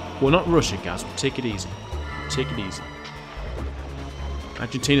 We'll not rush it, guys. We'll take it easy. Take it easy.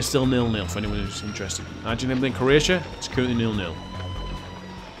 Argentina's still 0-0 for anyone who's interested. Argentina and Croatia, it's currently 0-0.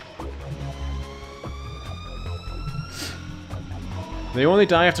 They only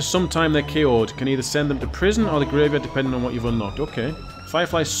die after some time they're KO'd. Can either send them to prison or the graveyard depending on what you've unlocked. Okay.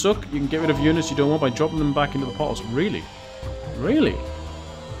 Fireflies suck. You can get rid of units you don't want by dropping them back into the portals. Really? Really?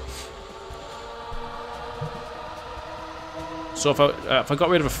 So if I got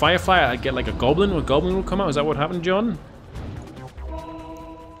rid of a firefly, I'd get like a goblin? A goblin will come out? Is that what happened, John?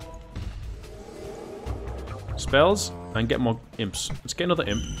 Spells and get more imps. Let's get another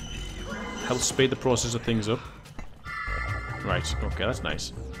imp. Help speed the process of things up. Right, okay, that's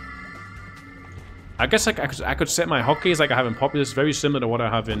nice. I guess I could set my hotkeys like I have in Populous, very similar to what I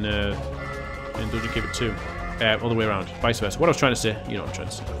have in Dungeon Keeper 2. All the way around, vice versa. What I was trying to say, you know what I'm trying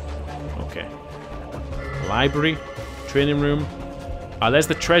to say. Okay. Library, training room. Ah, there's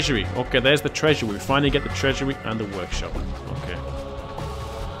the treasury. Okay, there's the treasury. We finally get the treasury and the workshop. Okay.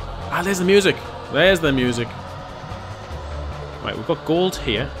 Ah, there's the music. There's the music. Right, we've got gold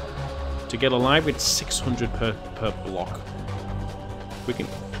here. To get a library, it's 600 per block.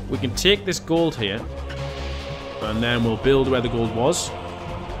 We can take this gold here, and then we'll build where the gold was.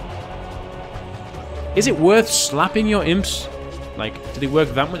 Is it worth slapping your imps? Like, do they work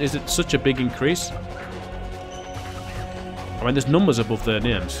that much? Is it such a big increase? I mean, there's numbers above their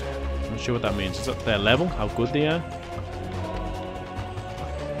names. I'm not sure what that means. Is that their level? How good they are?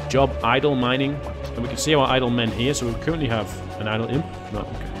 Job, idle, mining. And we can see our idle men here. So we currently have an idle imp. No,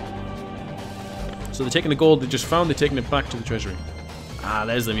 okay. So they're taking the gold they just found. They're taking it back to the treasury. Ah,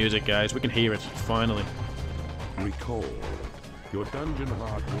 there's the music, guys. We can hear it, finally. Recall, your dungeon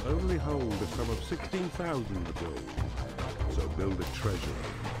heart will only hold a sum of 16,000 gold. So build a treasury.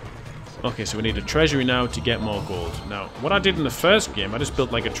 Okay, so we need a treasury now to get more gold. Now, what I did in the first game, I just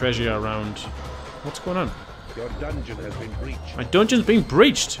built like a treasury around... What's going on? Your dungeon has been breached. My dungeon's being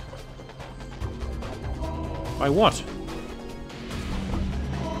breached! By what?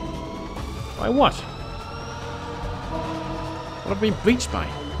 By what? What have I been breached by?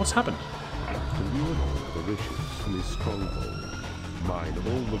 What's happened? The ruler of the Rishis in his stronghold. Mine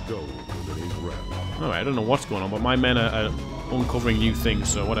all the gold within his realm. Alright, I don't know what's going on, but my men are uncovering new things,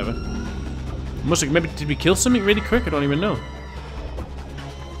 so whatever. Must have, maybe did we kill something really quick? I don't even know.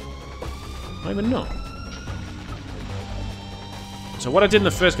 I don't even know. So what I did in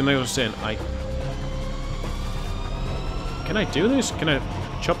the first game, like I was saying, can I do this? Can I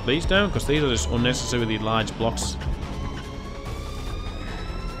chop these down? Because these are just unnecessarily large blocks.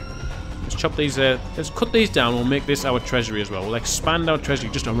 Let's chop these, let's cut these down. We'll make this our treasury as well. We'll expand our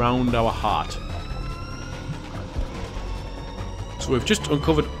treasury just around our heart. So we've just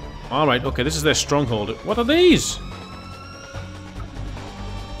uncovered... Alright, okay, this is their stronghold. What are these?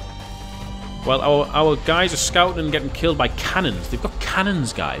 Well, our guys are scouting and getting killed by cannons. They've got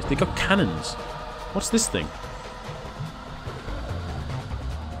cannons, guys. They've got cannons. What's this thing?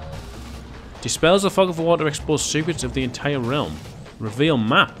 Dispels the fog of war to expose secrets of the entire realm. Reveal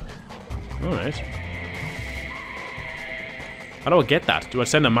map. Alright. How do I get that? Do I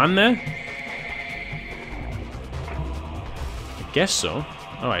send a man there? I guess so.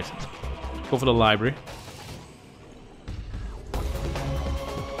 Alright. Go for the library.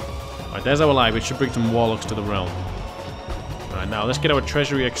 Alright, there's our library. It should bring some warlocks to the realm. Alright, now let's get our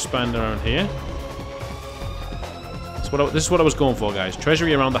treasury expanded around here. This is what I was going for, guys.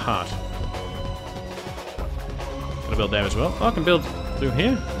 Treasury around the heart. Can I build there as well? Oh, I can build through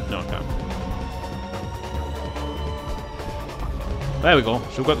here? No, I can't. There we go.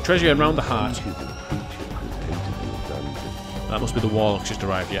 So we've got the treasury around the heart. That must be the warlocks just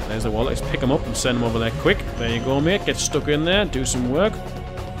arrived. Yeah, there's the warlocks. Pick them up and send them over there quick. There you go, mate. Get stuck in there. Do some work.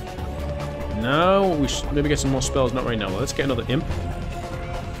 Now we should maybe get some more spells. Not right now. Let's get another imp.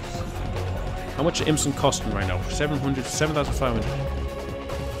 How much are imps costing right now? 700, 7,500.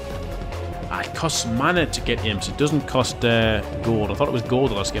 Ah, it costs mana to get imps. It doesn't cost gold. I thought it was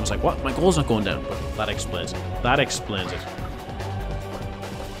gold the last game. I was like, what? My gold's not going down. But that explains it. That explains it.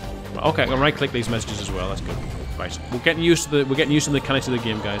 Okay, I can right-click these messages as well. That's good. Right, we're getting used to the mechanics of the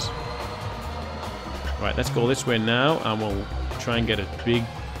game, guys. Right, let's go this way now, and we'll try and get a big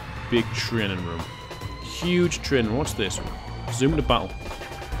training room. Huge training room. What's this? Zoom to battle.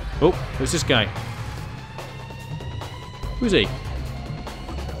 Oh, who's this guy? Who's he?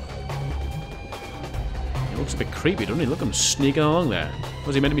 He looks a bit creepy, doesn't he? Look at him sneaking along there.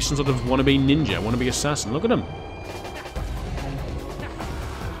 Was he meant to be some sort of wannabe ninja, wannabe assassin? Look at him.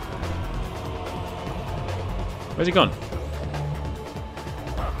 Where's he gone?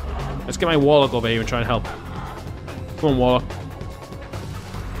 Let's get my warlock over here and try and help. Come on, warlock.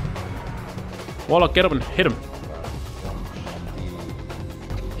 Warlock, get up and hit him.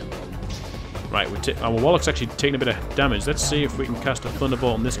 Right, our warlock's actually taking a bit of damage. Let's see if we can cast a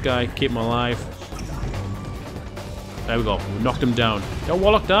thunderbolt on this guy, keep him alive. There we go. We knocked him down. Did our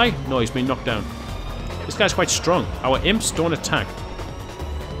warlock die? No, he's been knocked down. This guy's quite strong. Our imps don't attack.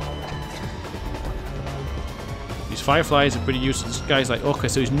 These fireflies are pretty useless. This guy's like, okay,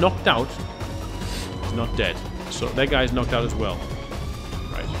 so he's knocked out. He's not dead. So that guy's knocked out as well.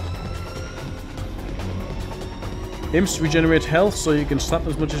 Right. Imps regenerate health, so you can slap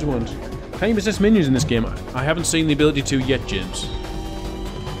them as much as you want. Can you possess minions in this game? I haven't seen the ability to yet, James.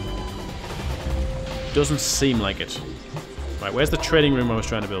 Doesn't seem like it. Right, where's the trading room I was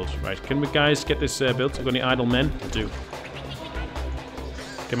trying to build? Right, can we guys get this built? Have we got any idle men? I do.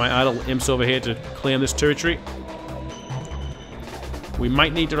 Get my idle imps over here to claim this territory. We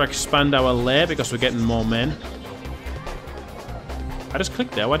might need to expand our lair because we're getting more men. I just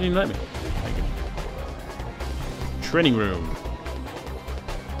clicked there. Why didn't you let me? Thank you. Training room.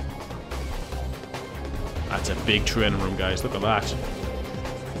 That's a big training room, guys. Look at that.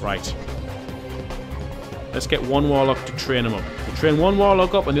 Right. Let's get one warlock to train him up. We'll train one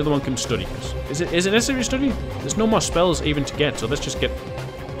warlock up and the other one can study. Is it necessary to study? There's no more spells even to get, so let's just get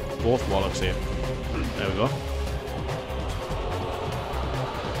both warlocks here. There we go.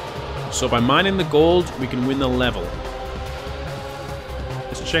 So by mining the gold, we can win the level.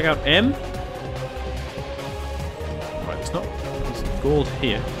 Let's check out M. Right, it's not. There's gold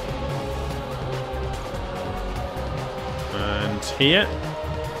here. And here.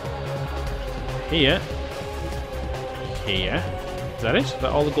 Here. Here. Is that it? Is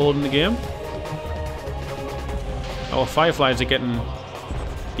that all the gold in the game? Our fireflies are getting...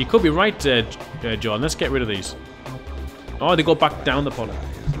 You could be right, John. Let's get rid of these. Oh, they go back down the pot.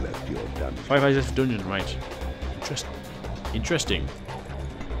 Fireflies left dungeon, right. Interesting.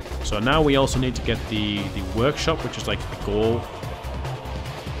 So now we also need to get the workshop, which is like the goal.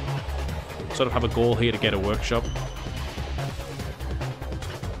 Sort of have a goal here to get a workshop.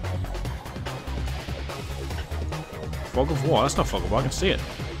 Fog of war. That's not fog of war. I can see it.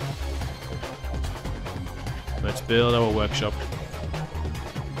 Let's build our workshop.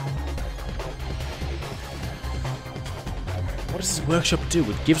 What does this workshop do?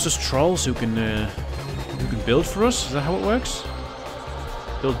 It gives us trolls who can build for us. Is that how it works?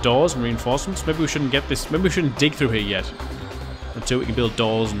 Build doors and reinforcements. Maybe we shouldn't get this. Maybe we shouldn't dig through here yet until we can build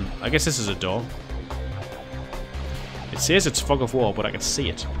doors. And I guess this is a door. It says it's fog of war, but I can see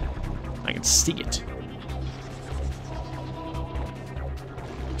it. I can see it.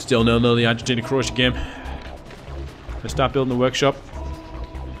 Still no, the agitated Croatia game. Let's start building the workshop.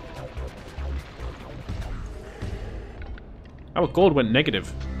 Our gold went negative.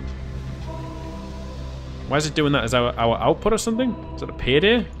 Why is it doing that? Is our output or something? Is that a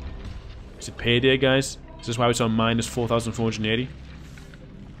payday? Is it payday, guys? Is this why it's on minus 4,480?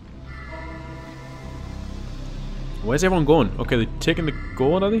 Where's everyone going? Okay, they're taking the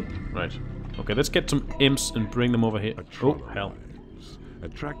gold, are they? Right. Okay, let's get some imps and bring them over here. Oh, hell.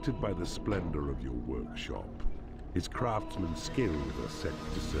 Attracted by the splendor of your workshop, his craftsman's skills are set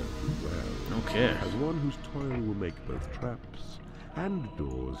to serve you well. Okay. As one whose toil will make both traps and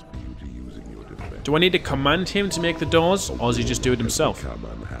doors for you to use in your defense. Do I need to command him to make the doors, or does he just do it himself? Become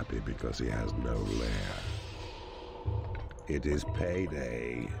unhappy because he has no lair. It is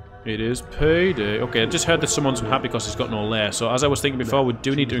payday. It is payday. Okay, I just heard that someone's unhappy because he's got no lair. So as I was thinking before, we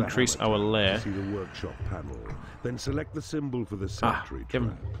do need to increase our lair. See the workshop panel, then select the symbol for the sentry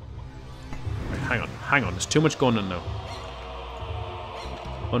trap. Hang on. There's too much going on now.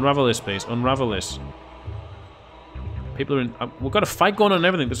 Unravel this, please. Unravel this. People are in. We've got a fight going on and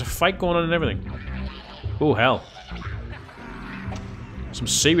everything. There's a fight going on and everything. Oh hell! Some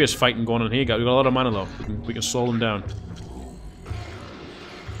serious fighting going on here, guys. We've got a lot of mana though. We can slow them down.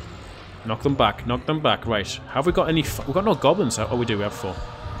 Knock them back. Knock them back. Right. Have we got any? We've got no goblins. Oh, we do. We have 4.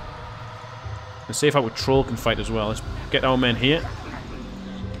 Let's see if our troll can fight as well. Let's get our men here.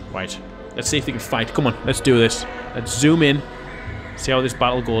 Right. Let's see if they can fight. Come on. Let's do this. Let's zoom in. See how this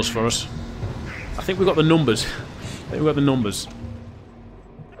battle goes for us. I think we've got the numbers. I think we've got the numbers.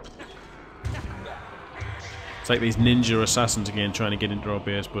 It's like these ninja assassins again trying to get into our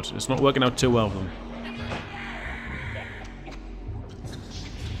base, but it's not working out too well for them.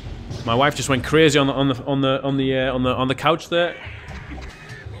 My wife just went crazy on the couch there.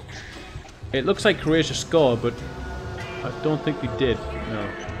 It looks like Croatia scored, but I don't think they did. No.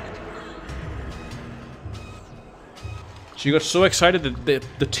 She got so excited that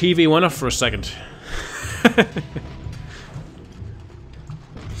the TV went off for a second.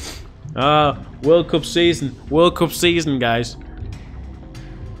 World Cup season. World Cup season, guys.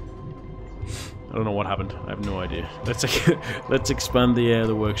 I don't know what happened. I have no idea. Let's expand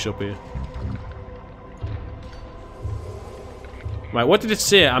the workshop here. Right, what did it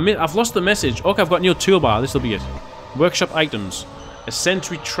say? I've lost the message. Okay, I've got a new toolbar. This will be it. Workshop items. A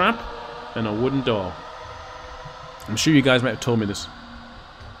sentry trap and a wooden door. I'm sure you guys might have told me this.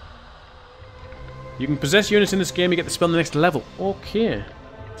 You can possess units in this game, you get to spell the next level. Okay.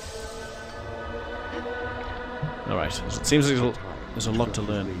 Alright, it seems like there's a lot to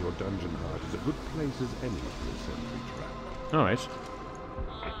learn. Your dungeon heart is a good place as any for a sentry trap. Alright.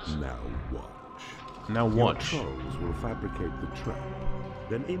 Now watch. Now watch. Your trolls will fabricate the trap.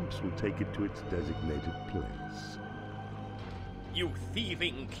 Then imps will take it to its designated place. You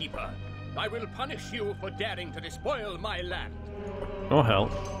thieving keeper! I will punish you for daring to despoil my land. Oh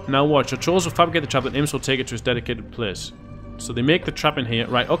hell. Now watch. Your trolls will fabricate the trap, and imps will take it to its dedicated place. So they make the trap in here.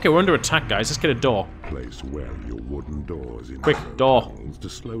 Right, okay, we're under attack, guys. Let's get a door. Place well your wooden doors in quick, door. To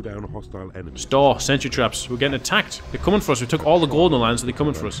slow down hostile enemies. Door, sentry traps. We're getting attacked. They're coming for us. We took all the gold in the land, so they're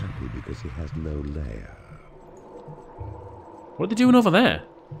coming for us. Because he has no lair. What are they doing over there?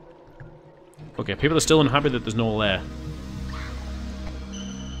 Okay, people are still unhappy that there's no lair.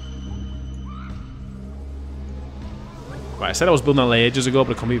 Right, I said I was building a lair ages ago,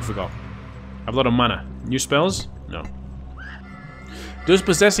 but I completely forgot. I have a lot of mana. New spells? No. Does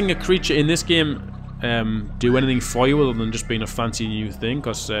possessing a creature in this game do anything for you other than just being a fancy new thing?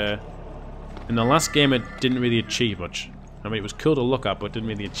 Because in the last game it didn't really achieve much. I mean, it was cool to look at, but it didn't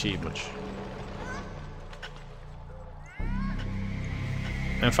really achieve much.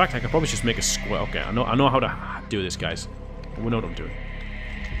 And in fact, I could probably just make a square. Okay, I know how to do this, guys. We know what I'm doing.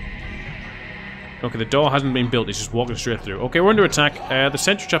 Okay, the door hasn't been built. It's just walking straight through. Okay, we're under attack. The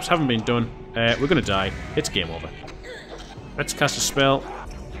sentry traps haven't been done. We're gonna die. It's game over. Let's cast a spell.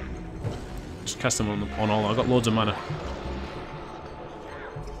 Just cast them on all. I've got loads of mana.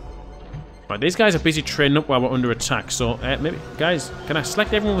 Right, these guys are busy trading up while we're under attack. So maybe, guys, can I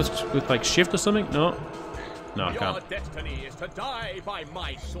select everyone with like shift or something? No, no, I can't. Your destiny is to die by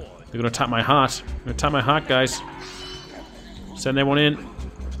my sword. They're gonna attack my heart. They're gonna attack my heart, guys. Send everyone in.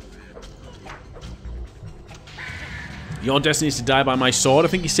 Your destiny is to die by my sword, I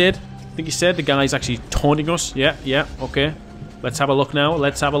think he said. The guy's actually taunting us. Yeah, okay. Let's have a look now.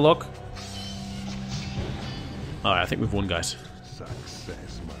 Let's have a look. Alright, I think we've won, guys.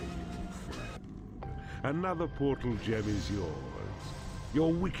 Success, my evil friend. Another portal gem is yours.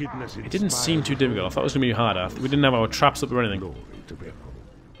 Your wickedness. It didn't seem too difficult. I thought it was going to be harder. We didn't have our traps up or anything. You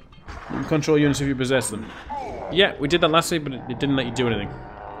can control units if you possess them. Yeah, we did that last week, but it didn't let you do anything.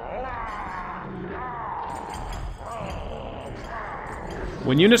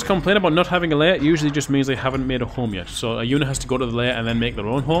 When units complain about not having a lair, it usually just means they haven't made a home yet. So a unit has to go to the lair and then make their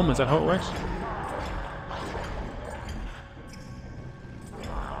own home. Is that how it works?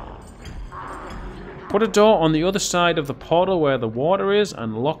 Put a door on the other side of the portal where the water is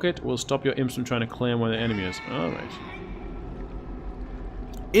and lock it. Will stop your imps from trying to claim where the enemy is. Alright.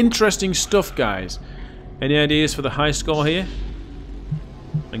 Interesting stuff, guys. Any ideas for the high score here?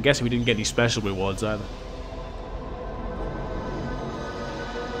 I'm guessing we didn't get any special rewards either.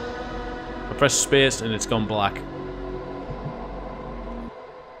 I press space and it's gone black.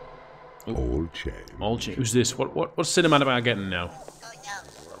 Ooh. All change. All change. Who's this? What cinematic am I getting now?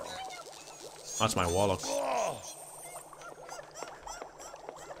 That's my warlock.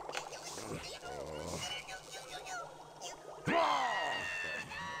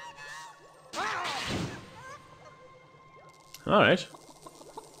 Alright.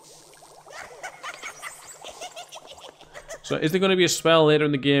 So is there going to be a spell later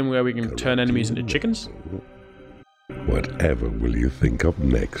in the game where we can turn enemies into chickens? Whatever will you think of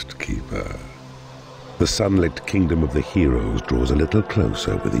next, Keeper? The sunlit kingdom of the heroes draws a little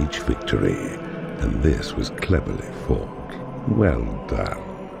closer with each victory, and this was cleverly fought. Well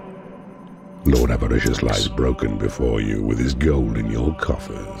done. Lord Avaricious lies broken before you with his gold in your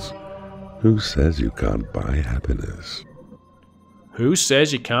coffers. Who says you can't buy happiness? Who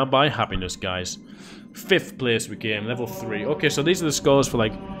says you can't buy happiness, guys? 5th place we came, level 3. Okay, so these are the scores for,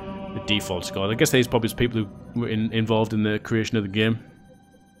 like, the default scores. I guess these probably people who were involved in the creation of the game.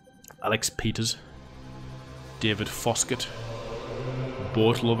 Alex Peters. David Foskett.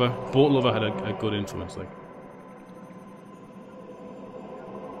 Boat Lover. Boat Lover had a good influence, like.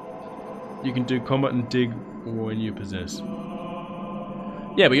 You can do combat and dig when you possess.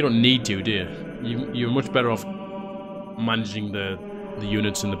 Yeah, but you don't need to, do you? You're much better off managing the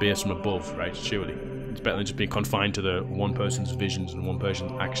units in the base from above, right? Surely. It's better than just being confined to the one person's visions and one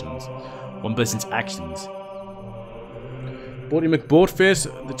person's actions. One person's actions. Bodie McBoatface,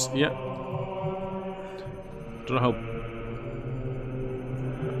 that's, yeah. Don't know how...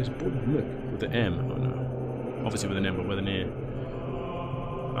 Is it Bodie Mc with the M? Oh no. Obviously with an M, but with an A.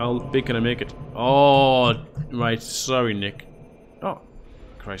 How big can I make it? Oh, right, sorry Nick. Oh,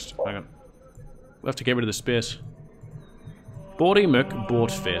 Christ, hang on. We'll have to get rid of the space. Bodie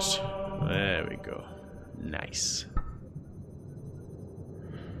McBoatface. There we go. Nice.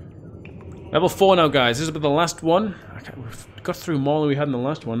 Level 4 now, guys. This is about the last one. We've got through more than we had in the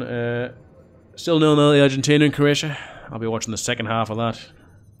last one. Still 0-0 Argentina and Croatia. I'll be watching the second half of that.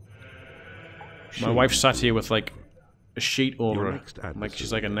 My wife sat here with, like, a sheet over her. Like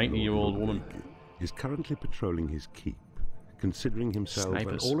she's like a 90-year-old woman. Is currently patrolling his keep, considering himself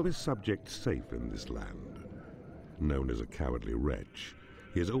and all of his subjects safe in this land. Known as a cowardly wretch,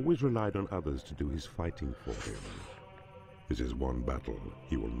 he has always relied on others to do his fighting for him. This is one battle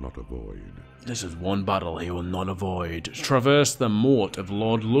he will not avoid. This is one battle he will not avoid. Traverse the moat of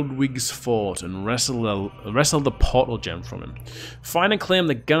Lord Ludwig's fort and wrestle the portal gem from him. Find and claim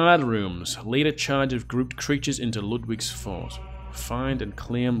the guard rooms. Lead a charge of grouped creatures into Ludwig's fort. Find and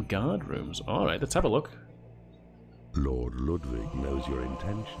claim guard rooms. Alright, let's have a look. Lord Ludwig knows your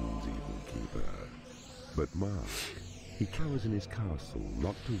intentions, Evil Keeper. But mark, he cowers in his castle,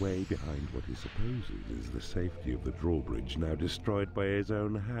 locked away behind what he supposes is the safety of the drawbridge now destroyed by his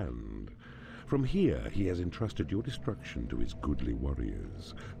own hand. From here, he has entrusted your destruction to his goodly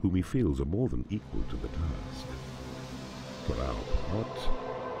warriors, whom he feels are more than equal to the task. For our part,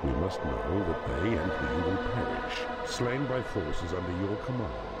 we must know that they and he will perish, slain by forces under your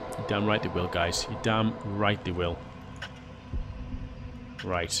command. You're damn right they will, guys. You're damn right they will.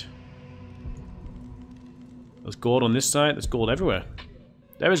 Right. There's gold on this side. There's gold everywhere.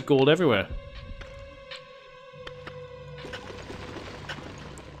 There is gold everywhere.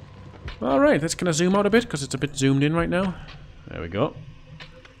 Alright, let's kind of zoom out a bit, because it's a bit zoomed in right now. There we go.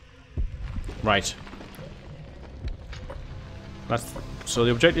 Right. So the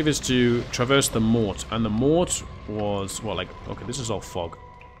objective is to traverse the moat. And the moat was, well, like, okay, this is all fog.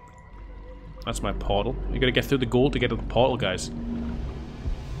 That's my portal. You gotta get through the gold to get to the portal, guys.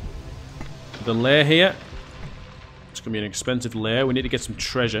 The lair here. It's going to be an expensive lair. We need to get some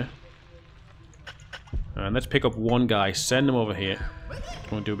treasure. And let's pick up one guy. Send him over here.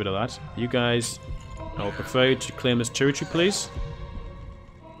 We'll do a bit of that. You guys, I would prefer you to claim this territory, please.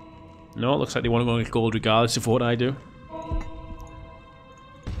 No, it looks like they want to go get gold regardless of what I do.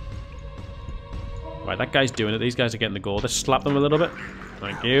 Right, that guy's doing it. These guys are getting the gold. Let's slap them a little bit.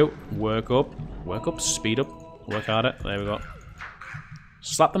 Thank you. Work up. Work up. Speed up. Work harder. There we go.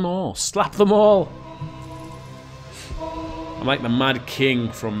 Slap them all. Slap them all. I'm like the Mad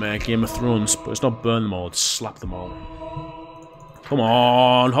King from Game of Thrones, but it's not burn them all, it's slap them all. Come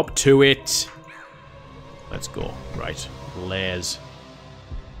on, hop to it. Let's go. Right, lairs.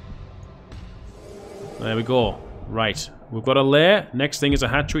 There we go. Right, we've got a lair. Next thing is a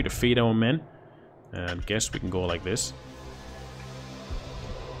hatchery to feed our men. And guess we can go like this.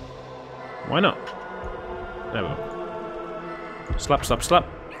 Why not? There we go. Slap, slap, slap.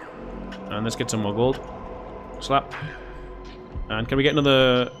 And let's get some more gold. Slap. And can we get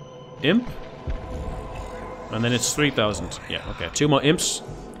another imp? And then it's 3,000. Yeah, okay. 2 more imps.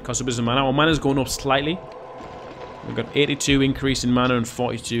 Cost a bit of mana. Our mana's going up slightly. We've got 82 increase in mana and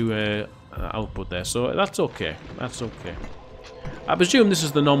 42 output there. So that's okay. That's okay. I presume this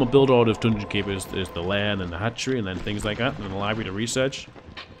is the normal build order of Dungeon Keepers. There's the lair and then the hatchery and then things like that. And then the library to research.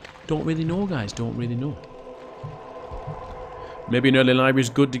 Don't really know, guys. Don't really know. Maybe an early library is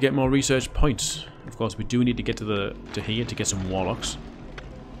good to get more research points. Of course, we do need to get to here to get some warlocks,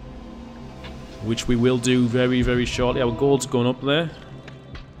 which we will do very, very shortly. Our gold's going up there.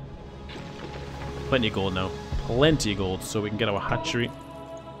 Plenty of gold now. Plenty of gold, so we can get our hatchery.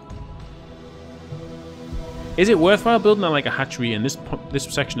 Is it worthwhile building like a hatchery in this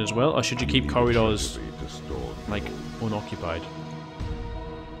section as well, or should you keep corridors like unoccupied?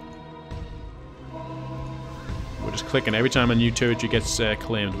 We're just clicking every time a new territory gets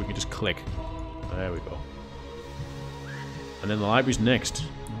claimed. We can just click. There we go. And then the library's next.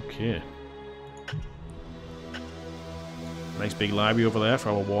 Okay. Nice big library over there for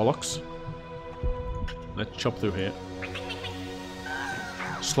our warlocks. Let's chop through here.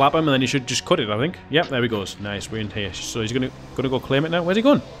 Slap him and then he should just cut it, I think. Yep, there he goes. Nice, we're in here. So he's gonna go claim it now. Where's he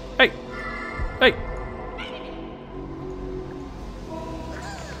going? Hey! Hey!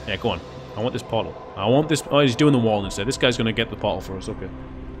 Yeah, go on. I want this portal. I want this... Oh, he's doing the wall instead. This guy's gonna get the portal for us. Okay.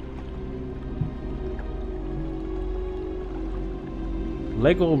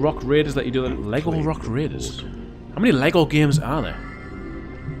 Lego Rock Raiders let you do that. Lego Rock Raiders. How many Lego games are there?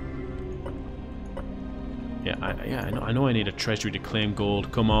 Yeah, I know I need a treasury to claim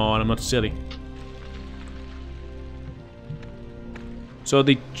gold. Come on, I'm not silly. So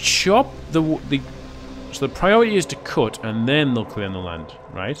the chop, so the priority is to cut, and then they'll claim the land,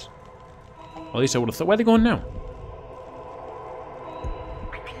 right? Or at least I would have thought. Where are they going now?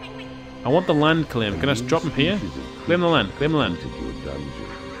 I want the land claim. Can I just drop them here? Claim the land. Claim the land.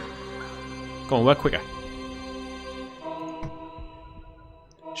 Go on, work quicker.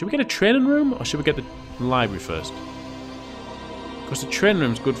 Should we get a training room, or should we get the library first? Because the training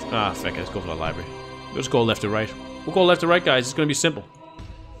room's good for... Ah, fuck it, let's go for the library. We'll just go left to right. We'll go left to right, guys. It's going to be simple.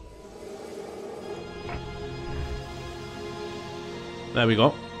 There we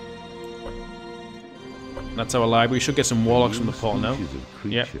go. That's our library. We should get some warlocks from the portal now.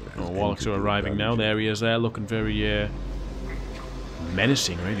 Yep, our warlocks are arriving now. There he is there, looking very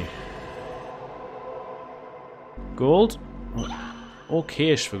menacing, really. Gold.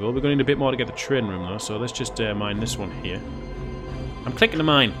 Okay-ish for gold. We're going to need a bit more to get the training room though, so let's just mine this one here. I'm clicking to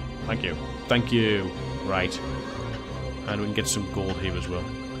mine. Thank you. Thank you. Right. And we can get some gold here as well.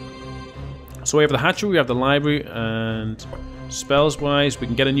 So we have the hatchery, we have the library, and spells-wise, we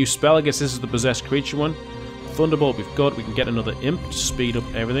can get a new spell. I guess this is the possessed creature one. Thunderbolt we've got. We can get another imp to speed up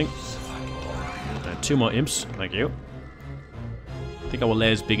everything. And 2 more imps. Thank you. I think our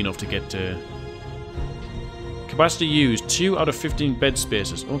lair is big enough to get... Capacity used, 2 out of 15 bed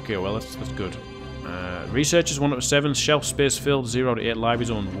spaces. Okay, well, that's good. Researchers, 1 out of 7. Shelf space filled, 0 out of 8.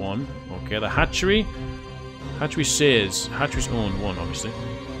 Libraries owned, 1. Okay, the hatchery. Hatchery says, hatchery's owned, 1, obviously.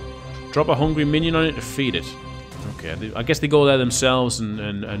 Drop a hungry minion on it to feed it. Okay, I guess they go there themselves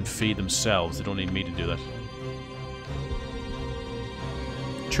and feed themselves. They don't need me to do that.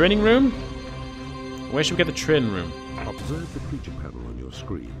 Training room? Where should we get the training room? Observe the creature panel on your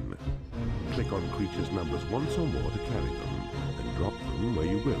screen. Click on creatures' numbers once or more to carry them, then drop them where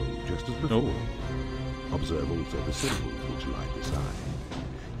you will, just as before. Nope. Observe also the symbols which lie beside.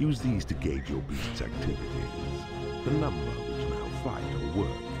 Use these to gauge your beast's activities, the number which now fight or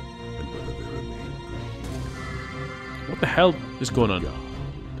work, and whether they remain green. What the hell is going on?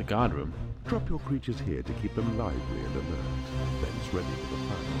 The guard room. Drop your creatures here to keep them lively and alert, thence ready for the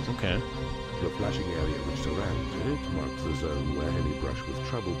fight. Okay. The flashing area which surrounds it marks the zone where any brush with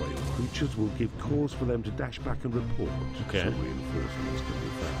trouble by your creatures will give cause for them to dash back and report. Okay. So reinforcements can be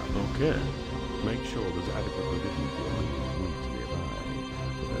found. Okay. Make sure there's adequate provision for your minions' needs nearby.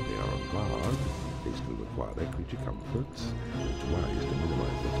 Where they are on guard, they still require their creature comforts. It's wise to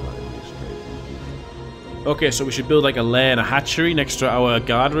minimize the time they stray from here. Okay, so we should build like a lair and a hatchery next to our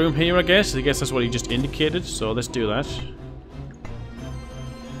guard room here, I guess. I guess that's what he just indicated, so let's do that.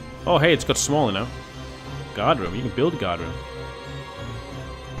 Oh, hey, it's got smaller now. Guard room. You can build a guard room.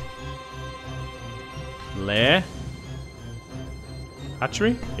 Lair.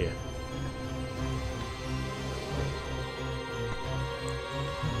 Hatchery? Here.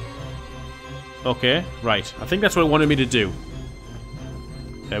 Okay, right. I think that's what it wanted me to do.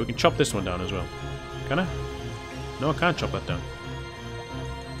 Yeah, we can chop this one down as well. Can I? No, I can't chop that down.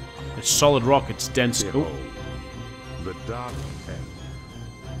 It's solid rock. It's dense. Ooh. The Dark End.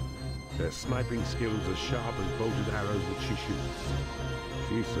 Their sniping skills are sharp as bolted arrows that she shoots.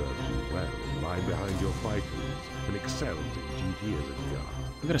 She serves you well in line behind your fighters and excels in duty as a guard.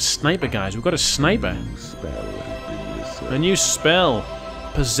 We've got a sniper, guys. We've got a sniper. A new spell.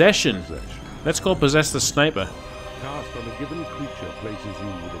 Possession. Let's go possess the sniper. Cast on a given creature places you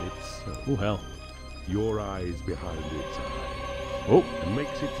within its soul. Oh, hell. Your eyes behind its eye. Oh. And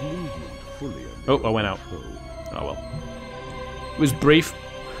makes its movement fully Oh, I went out. control. Oh, well. It was brief,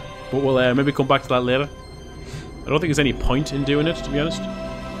 but we'll maybe come back to that later. I don't think there's any point in doing it, to be honest.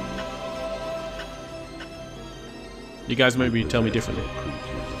 You guys maybe tell me differently.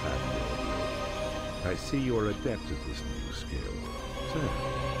 I see you're adept at this new skill. So,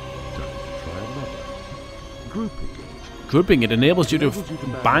 time to try another. Grouping. Grouping, it enables you to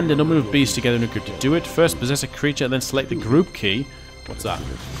band a number of beasts together in a group. To do it, first possess a creature, then select the group key. What's that?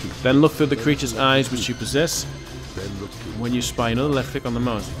 Then look through the creature's eyes which you possess. When you spy another, left click on the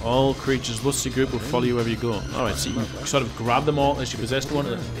mouse. All creatures lusty group will follow you wherever you go. Alright, so you can sort of grab them all as you possess one,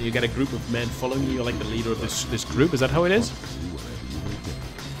 and you get a group of men following you. You're like the leader of this group. Is that how it is?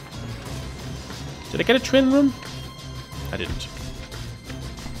 Did I get a training room? I didn't.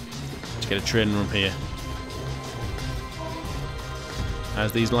 Let's get a training room here.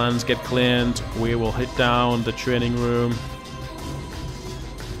 As these lands get claimed, we will hit down the training room.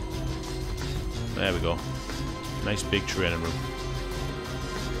 There we go. Nice big training room.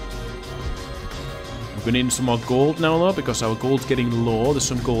 We're going to need some more gold now, though, because our gold's getting low. There's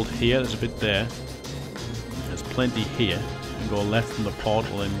some gold here. There's a bit there. There's plenty here. We can go left from the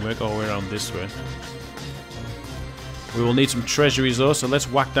portal and work our way around this way. We will need some treasuries, though, so let's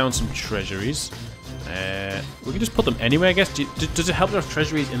whack down some treasuries. We can just put them anywhere, I guess. Does it help to have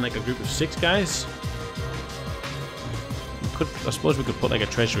treasuries in like a group of 6 guys? I suppose we could put like a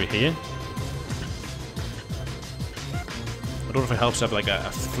treasury here. I don't know if it helps to have like a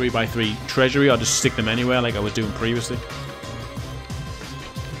 3x3 treasury or just stick them anywhere like I was doing previously.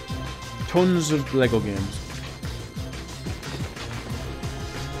 Tons of Lego games.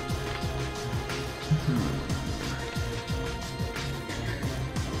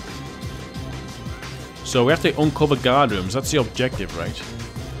 So we have to uncover guard rooms. That's the objective, right?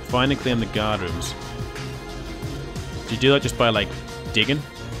 Find and claim the guard rooms. Do you do that just by like digging?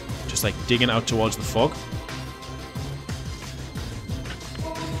 Just like digging out towards the fog?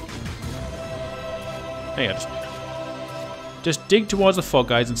 Hey, just dig towards the fog,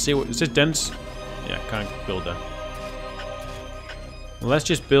 guys, and see what... Is this dense? Yeah, can't build that. Well, let's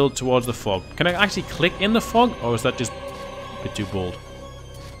just build towards the fog. Can I actually click in the fog, or is that just a bit too bold?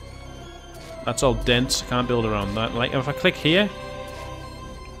 That's all dense. Can't build around that. Like, if I click here...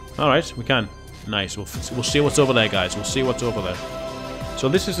 Alright, we can. Nice. We'll see what's over there, guys. We'll see what's over there. So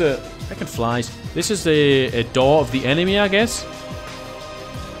this is a... I can fly. This is a door of the enemy, I guess.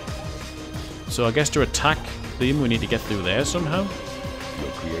 So I guess to attack them, we need to get through there somehow.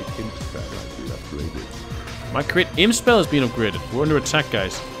 Your create imp spell has been upgraded. My create imp spell has been upgraded. We're under attack,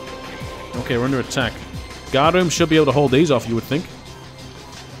 guys. Okay, we're under attack. Guard room should be able to hold these off, you would think.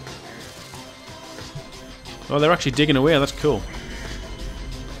 Oh, they're actually digging away. That's cool.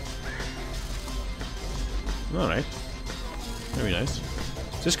 Alright. Very nice.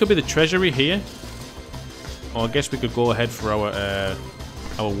 So this could be the treasury here. Or I guess we could go ahead for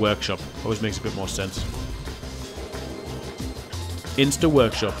our workshop. Always makes a bit more sense. Insta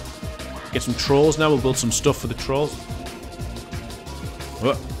workshop. Get some trolls now. We'll build some stuff for the trolls.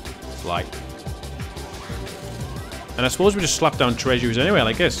 Oh, fly. And I suppose we just slap down treasuries anyway,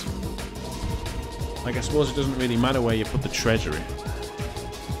 like this. Like, I suppose it doesn't really matter where you put the treasury.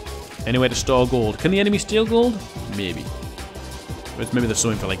 Anywhere to store gold. Can the enemy steal gold? Maybe. But maybe there's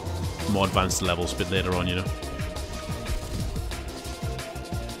something for, like, more advanced levels a bit later on, you know.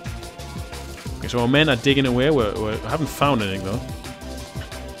 so our men are digging away. We haven't found anything though.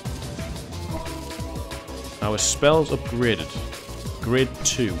 Our spells upgraded. Grade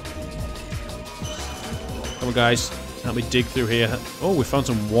 2. Come on, guys. Help me dig through here. Oh, we found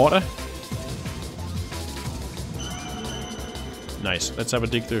some water. Nice. Let's have a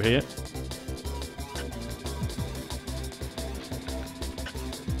dig through here.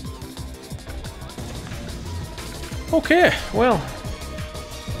 Okay, well.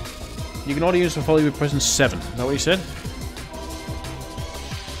 You can only use for folly with pressing 7. Is that what you said?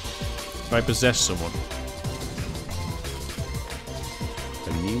 If I possess someone.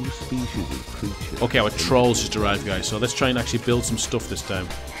 A new species of creature. Okay, our trolls just arrived, guys. So let's try and actually build some stuff this time.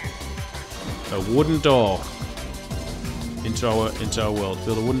 A wooden door into our world.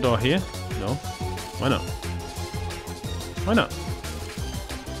 Build a wooden door here? No. Why not? Why not?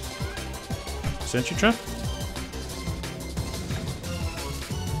 Sentry trap?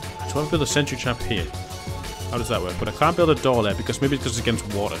 So I build a sentry trap here. How does that work? But I can't build a door there because maybe it's against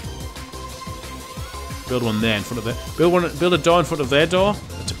water. Build one there in front of there. Build a door in front of their door.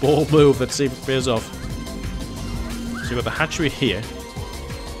 It's a bold move. Let's see if it pays off. So you've got the hatchery here.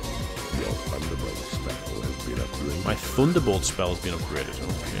 Your thunderbolt spell has been upgraded. My thunderbolt spell has been upgraded.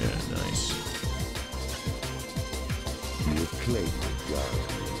 Okay, nice. You claim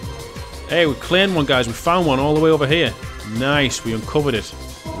one. Hey, we claimed one, guys. We found one all the way over here. Nice. We uncovered it.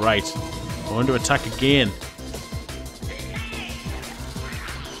 Right. We're under attack again.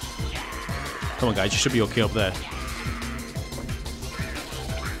 Come on, guys. You should be okay up there.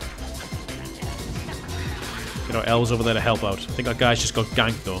 Get our elves over there to help out. I think our guys just got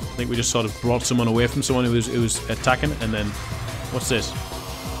ganked, though. I think we just sort of brought someone away from someone who was attacking, and then... What's this?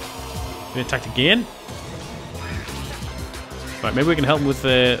 We attacked again? Right, maybe we can help them with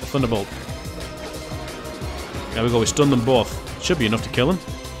Thunderbolt. There we go. We stunned them both. Should be enough to kill them.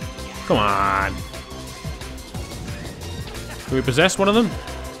 Come on. Can we possess one of them?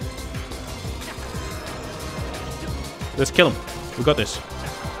 Let's kill him. We got this.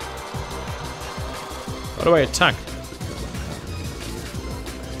 How do I attack?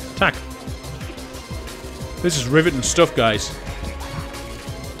 Attack. This is riveting stuff, guys.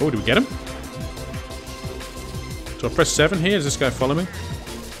 Oh, did we get him? So I press 7 here. Does this guy follow me?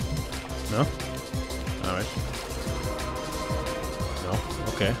 No? Alright. No?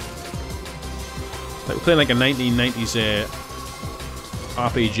 Okay. Like we're playing like a 1990s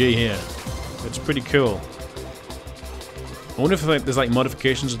RPG here. It's pretty cool. I wonder if there's like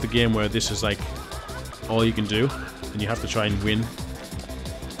modifications of the game where this is like all you can do and you have to try and win.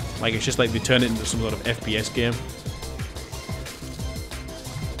 Like it's just like they turn it into some sort of FPS game.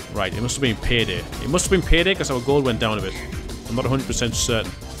 Right, it must have been Payday. It must have been Payday because our gold went down a bit. I'm not 100%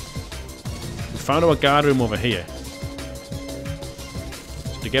 certain. We found our guard room over here.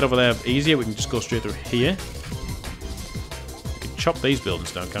 So to get over there easier, we can just go straight through here. We can chop these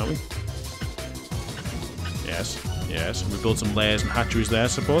buildings down, can't we? Yes, yes. We build some layers and hatcheries there, I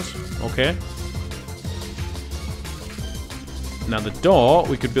suppose. Okay. Now the door,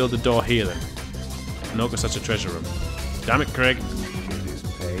 we could build the door here then. No, because that's a treasure room. Damn it, Craig.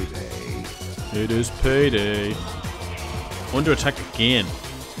 It is payday. Under attack again.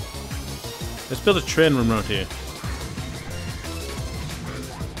 Let's build a train room around here.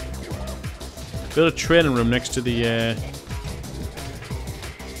 Build a training room next to the,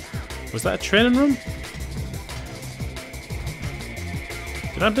 Was that a training room?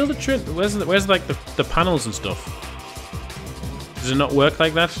 Did I build a train? Where's like the panels and stuff? Does it not work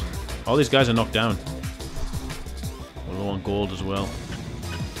like that? All these guys are knocked down. We're low on gold as well.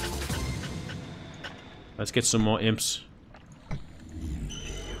 Let's get some more imps.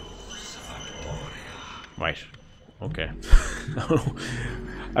 Right. Okay.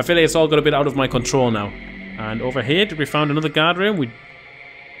 I feel like it's all got a bit out of my control now. And over here, did we find another guard room? We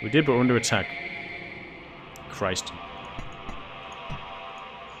did, but we're under attack. Christ.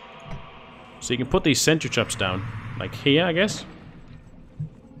 So you can put these sentry traps down. Like here, I guess.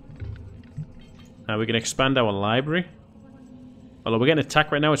 And we can expand our library. Although we're getting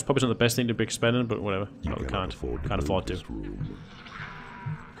attacked right now, it's probably not the best thing to be expanding, but whatever. No, we can't afford to.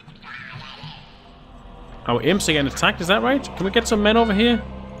 Our imps are getting attacked, is that right? Can we get some men over here?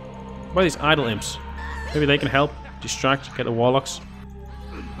 Why are these idle imps? Maybe they can help, distract, get the warlocks.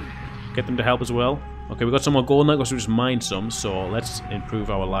 Get them to help as well. Okay, we got some more gold now because we just mined some, so let's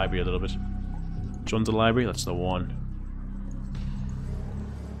improve our library a little bit. Which one's the library? That's the one.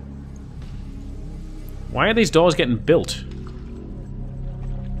 Why are these doors getting built?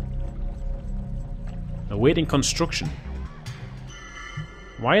 Awaiting construction.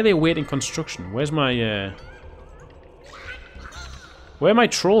 Why are they awaiting construction? Where's my Where are my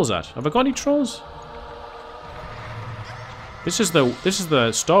trolls at? Have I got any trolls? This is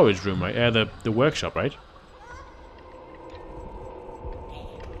the storage room, right? The workshop, right?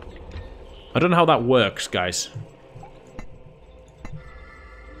 I don't know how that works, guys.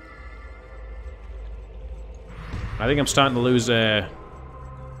 I think I'm starting to lose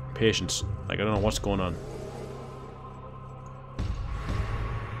patience. Like, I don't know what's going on.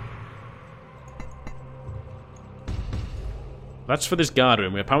 That's for this guard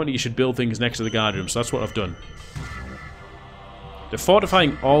room. Apparently you should build things next to the guard room, so that's what I've done. They're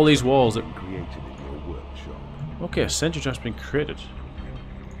fortifying all these walls that... Created in your workshop. Okay, a sentry trap's been created.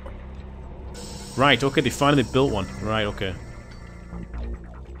 Right, okay, they finally built one. Right, okay.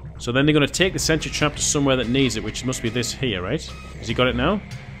 So then they're going to take the sentry trap to somewhere that needs it, which must be this here, right? Has he got it now?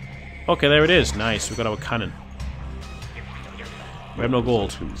 Okay, there it is. Nice, we've got our cannon. We have no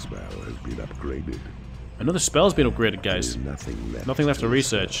gold. The spell has been upgraded. Another spell's been upgraded, guys. There's Nothing left to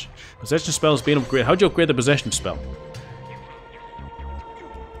research. Possession spell's been upgraded. How'd you upgrade the possession spell?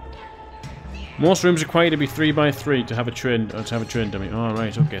 Most rooms require you to be 3 by 3 to have a train dummy. Oh,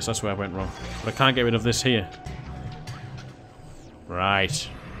 right, okay, so that's where I went wrong. But I can't get rid of this here. Right.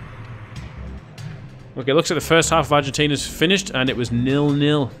 Okay, looks like the first half of Argentina's finished, and it was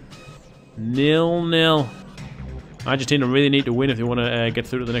 0-0. 0-0. Argentina really need to win if they want to get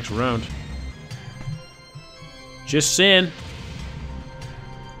through to the next round. Just saying.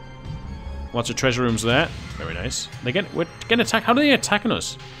 Lots of treasure rooms there. Very nice. We're getting attacked. How are they attacking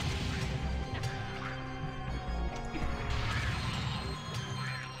us?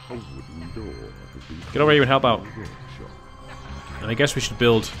 Get over here and help out. And I guess we should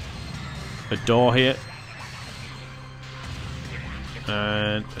build a door here.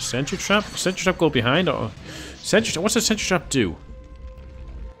 And a sentry trap? Sentry trap go behind? Or sentry trap? What's a sentry trap do?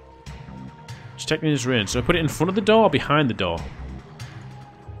 It's technically this range. So I put it in front of the door or behind the door?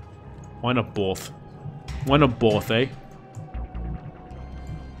 Why not both? Why not both, eh?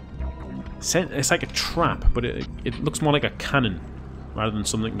 It's like a trap, but it looks more like a cannon rather than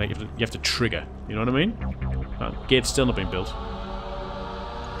something like you have to trigger. You know what I mean? That gate's still not being built.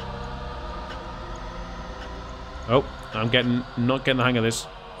 Oh, I'm not getting the hang of this.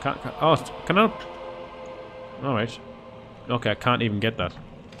 Can I? Alright. Okay, I can't even get that.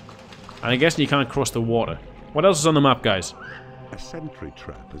 And I guess you can't cross the water. What else is on the map, guys? A sentry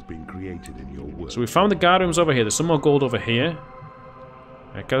trap has been created in your work. So we found the guard rooms over here. There's some more gold over here.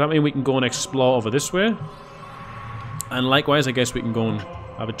 Okay, that means we can go and explore over this way. And likewise, I guess we can go and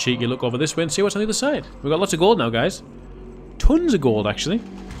have a cheeky look over this way and see what's on the other side. We've got lots of gold now, guys. Tons of gold, actually.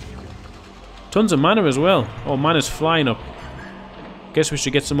 Tons of mana as well. Oh, mana's flying up. Guess we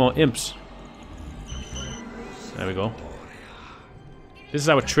should get some more imps. There we go. This is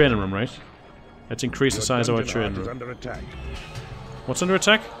our training room, right? Let's increase the size of our training room. Under attack. What's under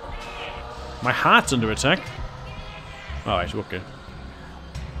attack? My heart's under attack. Alright, okay.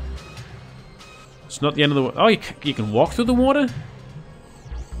 It's not the end of the water. Oh, you can walk through the water?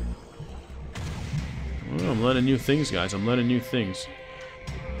 Oh, I'm learning new things, guys. I'm learning new things.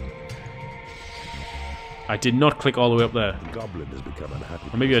 I did not click all the way up there. The goblin has become unhappy.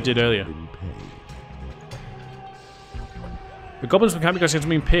 Or maybe I did earlier. The goblin's become because he's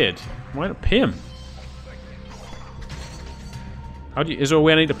being paid. Why not pay him? Is there a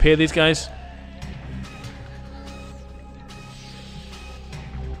way I need to pay these guys?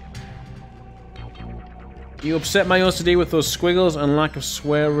 You upset my OCD with those squiggles and lack of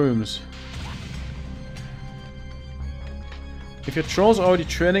square rooms. If your trolls are already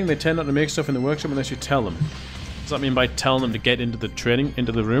training, they tend not to make stuff in the workshop unless you tell them. Does that mean by telling them to get into the training,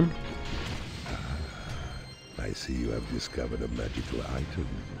 into the room? I see you have discovered a magical item.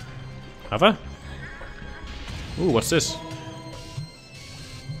 Have I? Ooh, what's this?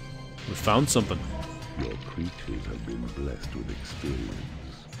 We found something. Your creatures have been blessed with experience.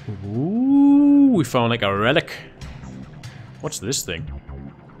 Ooh, we found like a relic. What's this thing?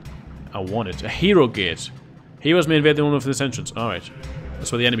 I want it. A hero gate. Heroes may invade the one of this entrance. Alright.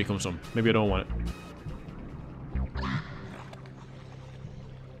 That's where the enemy comes from. Maybe I don't want it.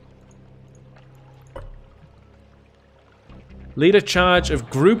 Lead a charge of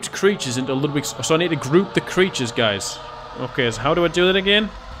grouped creatures into Ludwig's... So I need to group the creatures, guys. Okay, so how do I do that again?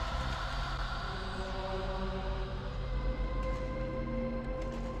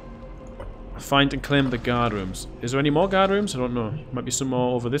 Find and claim the guard rooms. Is there any more guard rooms? I don't know. Might be some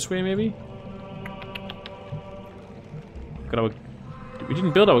more over this way, maybe? We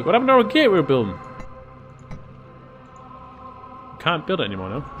didn't build our... What happened to our gate we were building? Can't build it anymore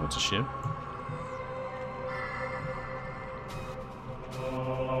now. That's a shame.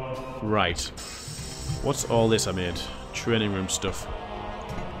 Right. What's all this I made? Training room stuff.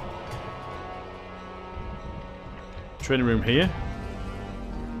 Training room here.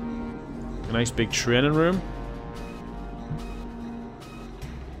 A nice big training room.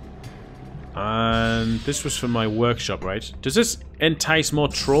 And this was for my workshop, right? Does this entice more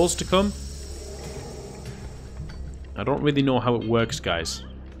trolls to come? I don't really know how it works, guys.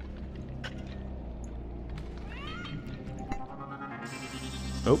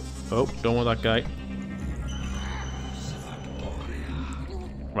 Oh, don't want that guy.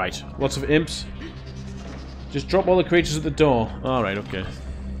 Right, lots of imps. Just drop all the creatures at the door. Alright, okay.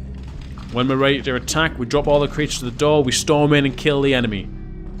 When we're ready to attack, we drop all the creatures at the door, we storm in and kill the enemy.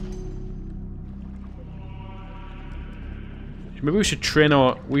 Maybe we should train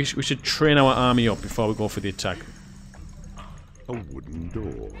our army up before we go for the attack. A wooden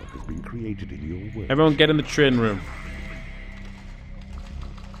door has been created in your work. Everyone get in the training room.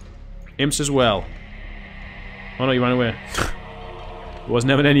 Imps as well. Oh no, you ran away. There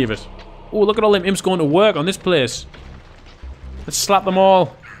wasn't having any of it. Oh, look at all them imps going to work on this place. Let's slap them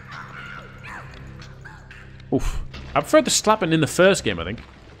all. Oof. I preferred the slapping in the first game, I think.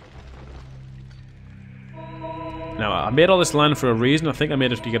 Now, I made all this land for a reason. I think I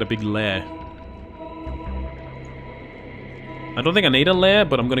made it to get a big lair. I don't think I need a lair,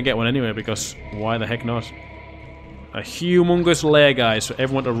 but I'm going to get one anyway, because why the heck not? A humongous lair, guys, for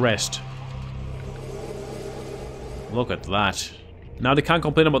everyone to rest. Look at that. Now they can't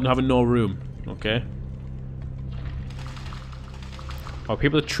complain about having no room. Okay. Are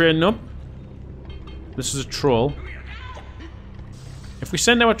people training up? This is a troll. If we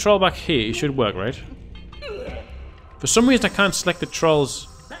send our troll back here, it should work, right? For some reason I can't select the trolls.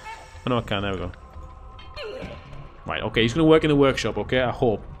 Oh no, I can, there we go. Right, okay, he's gonna work in the workshop, okay? I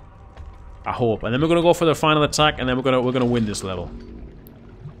hope. And then we're gonna go for the final attack, and then we're gonna win this level.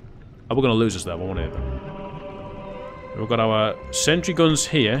 Oh, we're gonna lose this level, won't we? We've got our sentry guns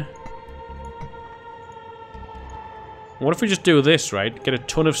here. What if we just do this, right? Get a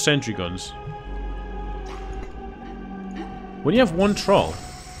ton of sentry guns. When you have one troll.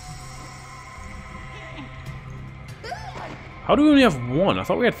 How do we only have one? I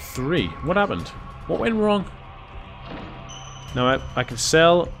thought we had three. What happened? What went wrong? Now I can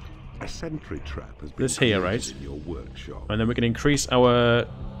sell a sentry trap has been this here, right? In your workshop. And then we can increase our...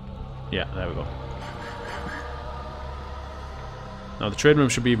 Yeah, there we go. Now the trade room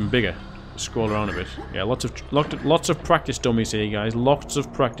should be even bigger. Scroll around a bit. Yeah, lots of practice dummies here, guys. Lots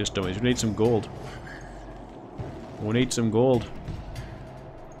of practice dummies. We need some gold. We need some gold.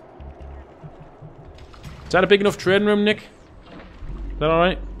 Is that a big enough trading room, Nick? Is that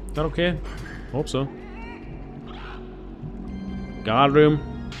alright? Is that okay? Hope so. Guard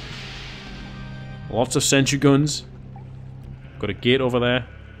room. Lots of sentry guns. Got a gate over there.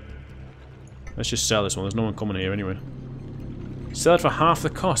 Let's just sell this one. There's no one coming here anyway. Sell it for half the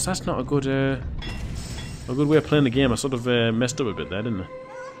cost. That's not a good way of playing the game. I sort of messed up a bit there, didn't I?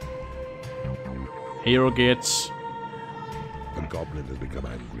 Hero gates. The goblin has become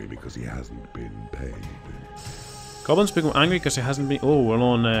angry because he hasn't been paid. Goblins become angry because it hasn't been... Oh, we're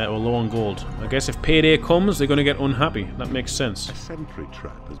low on gold. I guess if payday comes, they're going to get unhappy. That makes sense. A sentry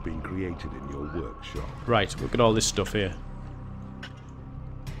trap has been created in your workshop. Right, look at all this stuff here.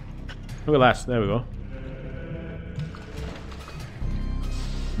 Look at that. There we go.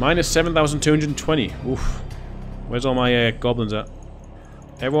 Minus 7,220. Oof. Where's all my goblins at?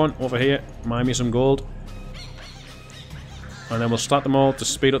 Everyone, over here. Mine me some gold. And then we'll slap them all to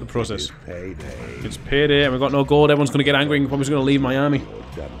speed up the process. It's payday. It's payday and we've got no gold. Everyone's going to get angry and probably going to leave my army.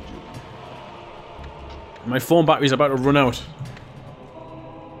 My phone battery's about to run out.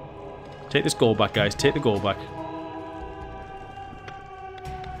 Take this gold back, guys. Take the gold back.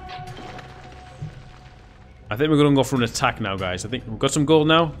 I think we're going to go for an attack now, guys. I think we've got some gold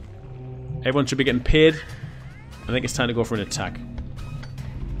now. Everyone should be getting paid. I think it's time to go for an attack.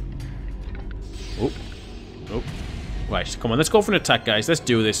 Oh. Oh. Right, come on, let's go for an attack, guys. Let's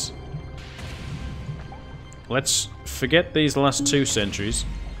do this. Let's forget these last two sentries.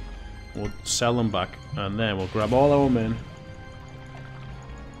 We'll sell them back, and then we'll grab all our men.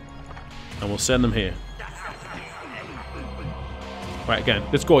 And we'll send them here. Right, again,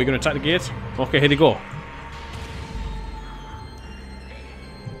 let's go. You're going to attack the gate? Okay, here they go.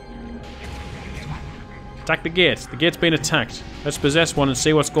 Attack the gate. The gate's being attacked. Let's possess one and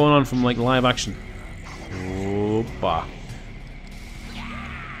see what's going on from, like, live action. Opa.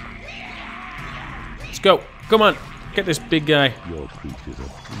 Let's go. Come on. Get this big guy. Your creatures are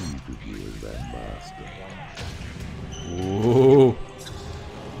pleased with you as their master. Ooh.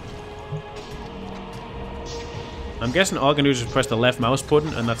 I'm guessing all I can do is just press the left mouse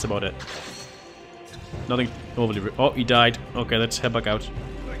button and that's about it. Nothing overly... Oh, he died. Okay, let's head back out.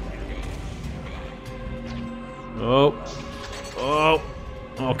 Oh. Oh.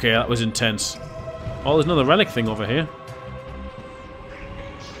 Okay, that was intense. Oh, there's another relic thing over here.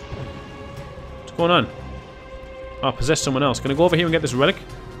 What's going on? Oh, I possessed someone else. Can I go over here and get this relic?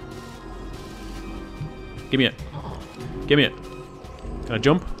 Give me it. Give me it. Can I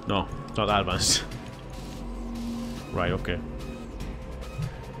jump? No, it's not that advanced. Right, okay.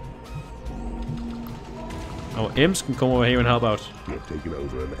 Oh, imps can come over here and help out. You have taken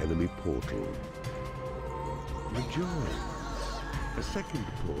over an enemy portal. Rejoice. A second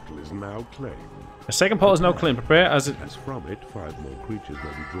portal is now claimed. A second portal is now claimed. Prepare as it. As from it, 5 more creatures may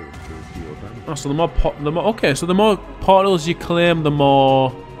be drawn towards your advantage. Oh, so the more okay, so the more portals you claim, the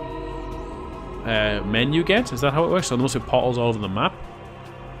more men you get. Is that how it works? So there must be portals all over the map.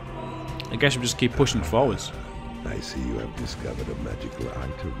 I guess we just keep pushing forwards. I see you have discovered a magical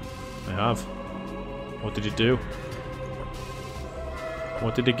item. I have. What did you do?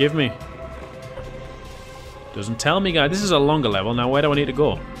 What did it give me? Doesn't tell me, guys. This is a longer level. Now, where do I need to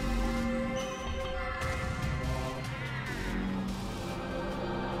go?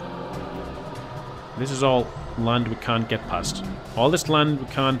 This is all land we can't get past. All this land we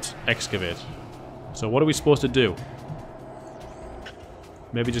can't excavate. So what are we supposed to do?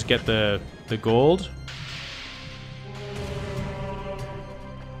 Maybe just get the gold?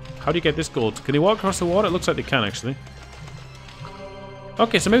 How do you get this gold? Can they walk across the water? It looks like they can, actually.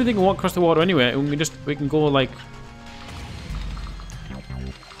 Okay, so maybe they can walk across the water anyway, and we can go like...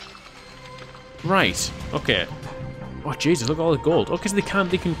 Right, okay. Oh Jesus, look at all the gold. Okay, so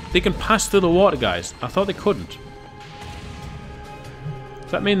they can pass through the water, guys. I thought they couldn't.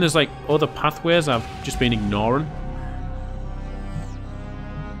 Does that mean there's like other pathways I've just been ignoring?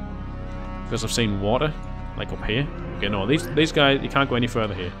 Because I've seen water, like up here. Okay, no, these guys, you can't go any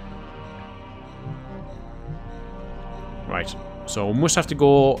further here. Right, so we must have to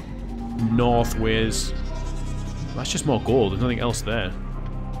go northways. That's just more gold, there's nothing else there.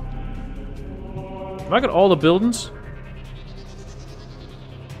 Have I got all the buildings?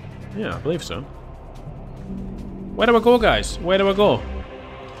 Yeah, I believe so. Where do I go, guys? Where do I go?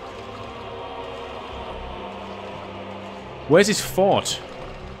 Where's his fort?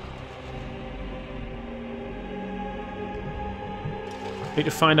 Need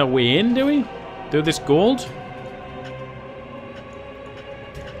to find our way in, do we? Do this gold?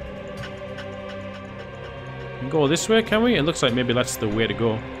 We can go this way, can we? It looks like maybe that's the way to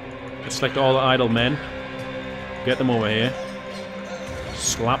go. Let's select all the idle men. Get them over here.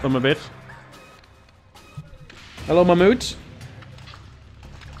 Slap them a bit. Hello, Mahmood.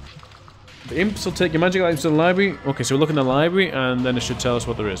 The imps will take your magic items to the library. Okay, so we look in the library and then it should tell us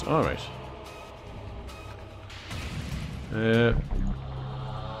what there is. Alright.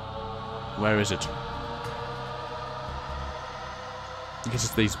 Where is it? I guess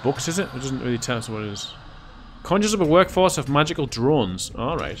it's these books, is it? It doesn't really tell us what it is. Conjures up a workforce of magical drones.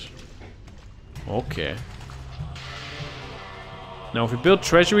 Alright. Okay. Now, if we build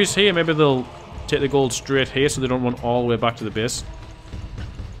treasuries here, maybe they'll take the gold straight here so they don't run all the way back to the base.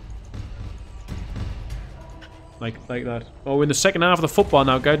 Like that. Oh, we're in the second half of the football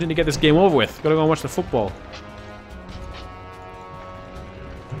now, guys. Need to get this game over with. Gotta go and watch the football.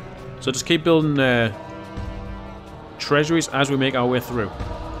 So just keep building treasuries as we make our way through.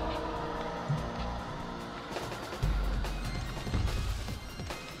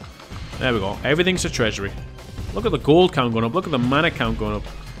 There we go. Everything's a treasury. Look at the gold count going up. Look at the mana count going up.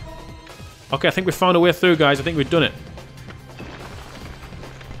 Okay, I think we found a way through, guys. I think we've done it.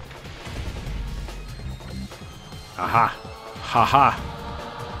 Aha. Haha.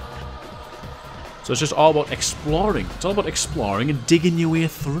 So it's just all about exploring. It's all about exploring and digging your way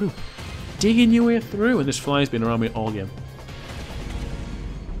through. Digging your way through. And this fly's been around me all game.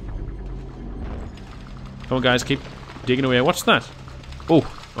 Come on, guys. Keep digging away. What's that? Oh,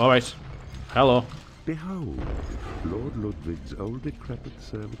 alright. Hello. Behold, Lord Ludwig's old decrepit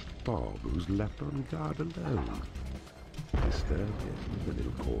servant Bob, who's left on guard alone. Disturb him, then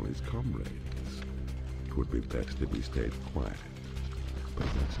he'll call his comrades. It would be best if we stayed quiet. But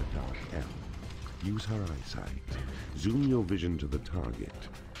that's a dark elf. Use her eyesight. Zoom your vision to the target.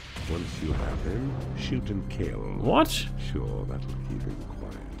 Once you have him, shoot and kill. What? Sure, that will keep him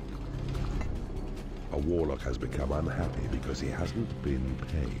quiet. A warlock has become unhappy because he hasn't been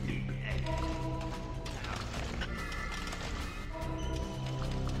paid.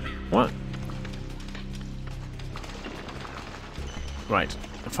 What? Right.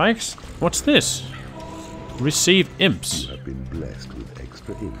 Fikes? What's this? Receive imps. You have been blessed with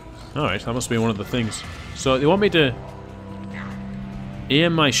extra imps. Alright, that must be one of the things. So they want me to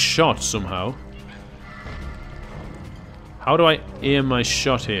aim my shot somehow. How do I aim my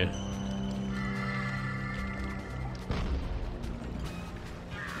shot here?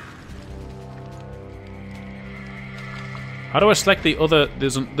 How do I select the other?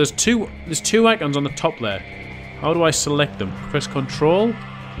 There's two icons on the top there. How do I select them? Press Control.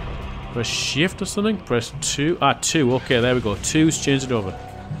 Press Shift or something. Press 2. Ah, 2. Okay, there we go. 2's changed it over.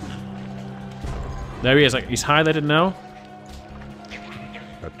 There he is. Like he's highlighted now.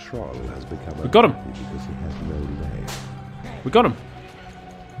 A troll has become We got him. because he has no legs. We got him.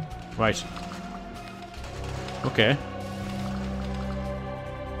 Right. Okay.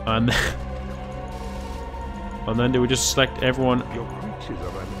 And and then do we just select everyone? Your creatures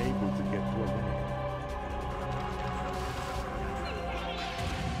are unable to get to a leg.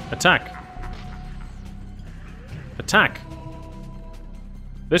 Attack. Attack.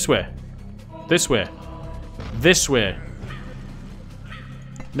 This way. This way. This way.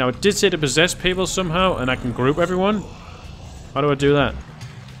 Now it did say to possess people somehow, and I can group everyone. How do I do that?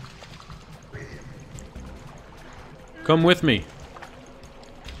 Come with me.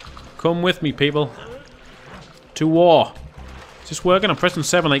 Come with me, people. To war. Is this working? I'm pressing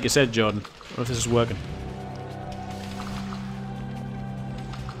 7 like you said, Jordan. I don't know if this is working.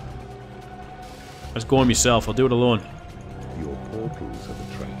 Let's go on myself. I'll do it alone. Your portals have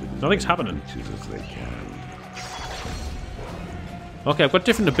attracted as Nothing's many happening. creatures as they can. Okay, I've got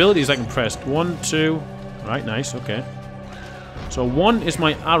different abilities I can press. 1, 2. Right, nice. Okay. So 1 is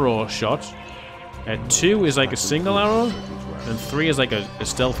my arrow shot. 2 is like a single arrow. And 3 is like a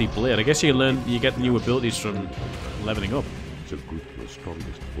stealthy blade. I guess you get new abilities from leveling up. To group your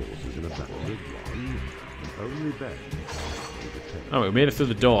strongest forces in a battle with one, and only then will you detect. Oh, we made it through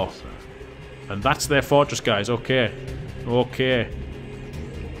the door. And that's their fortress, guys. Okay. Okay.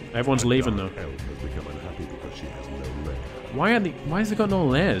 Everyone's leaving though. Elf has become unhappy because she has no legs. Why has they got no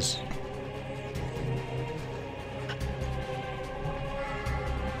layers?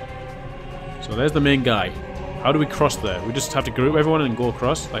 So there's the main guy. How do we cross there? We just have to group everyone and go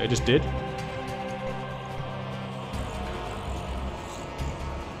across, like I just did.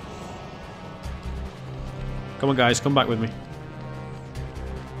 Come on, guys, come back with me.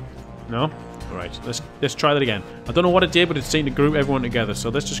 No? Alright, let's try that again. I don't know what it did, but it seemed to group everyone together. So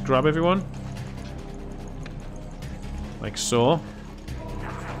let's just grab everyone. Like so.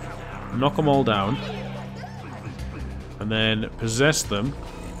 Knock them all down. And then possess them.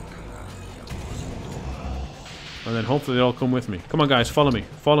 And then hopefully they all come with me. Come on, guys, follow me.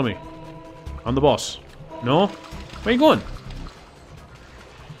 Follow me. I'm the boss. No? Where are you going?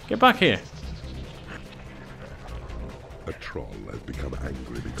 Get back here. A troll has become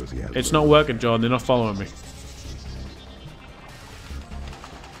angry because he has. It's no not working, John. They're not following me.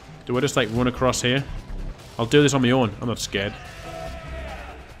 Do I just, like, run across here? I'll do this on my own. I'm not scared.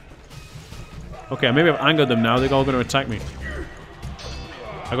 Okay, maybe I've angered them now. They're all going to attack me.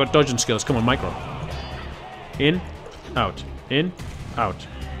 I got dodging skills. Come on, micro. In, out, in, out.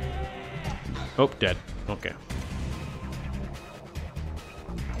 Oh, dead. Okay.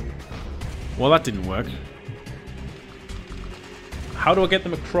 Well, that didn't work. How do I get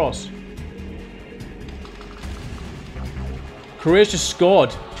them across? Croatia scored.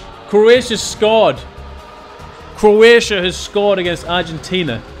 Croatia scored. Croatia has scored against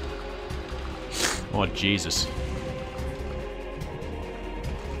Argentina. Oh, Jesus.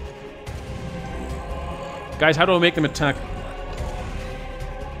 Guys, how do I make them attack?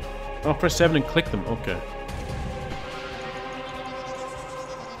 Oh, press 7 and click them. Okay.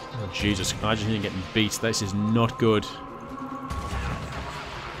 Oh, Jesus. Argentina getting beat. This is not good.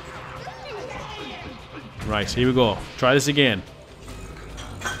 Right, here we go. Try this again.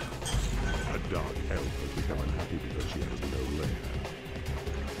 A dark elf has become unhappy because she has no legs.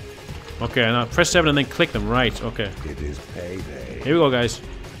 Okay, now press 7 and then click them. Right, okay. It is payday. Here we go, guys.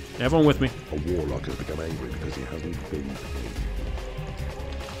 Everyone with me. A warlock has become angry because he hasn't been.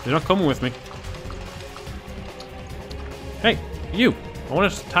 They're not coming with me. Hey, you! I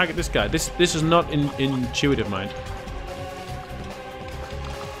want to target this guy. This is not intuitive, mind.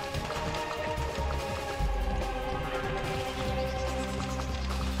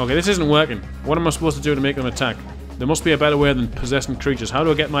 Okay, this isn't working. What am I supposed to do to make them attack? There must be a better way than possessing creatures. How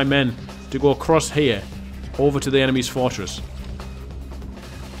do I get my men to go across here, over to the enemy's fortress?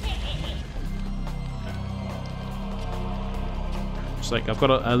 It's like I've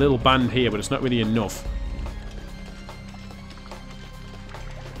got a little band here, but it's not really enough.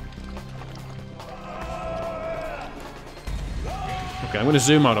 Okay, I'm going to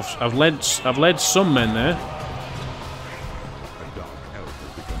zoom out. I've led some men there.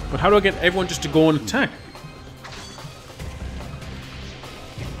 But how do I get everyone just to go and attack?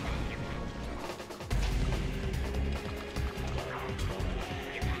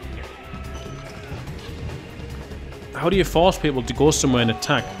 How do you force people to go somewhere and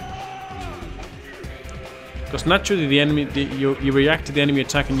attack? Because naturally the enemy, you react to the enemy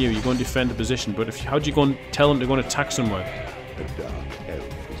attacking you, you go and defend the position, but how do you go and tell them to go and attack somewhere? A dark elf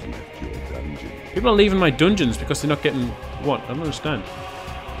has left your dungeon. People are leaving my dungeons because they're not getting... What? I don't understand. A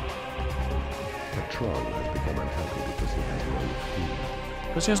troll has become unhappy because he has no food.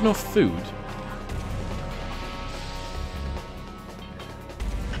 Because he has no food?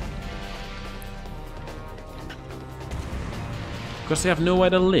 Because they have nowhere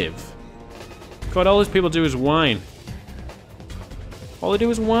to live? God, all these people do is whine. All they do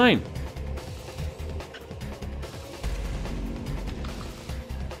is whine.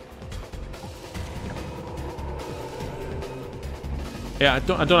 Yeah, I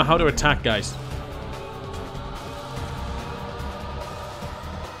don't know how to attack, guys.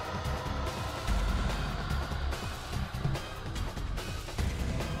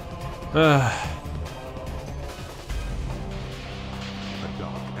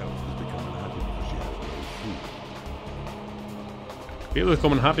 People are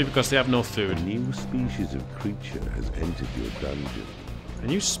becoming happy because they have no food. A new species of creature has entered your dungeon. A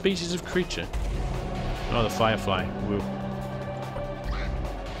new species of creature? Oh, the firefly. Woo.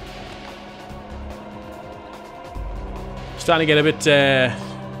 Starting to get a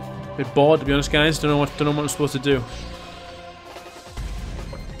bit bored, to be honest, guys. Don't know what I'm supposed to do.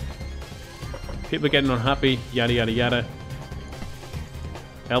 People are getting unhappy, yada yada yada.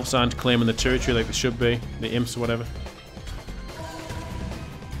 Elves aren't claiming the territory like they should be. The imps or whatever.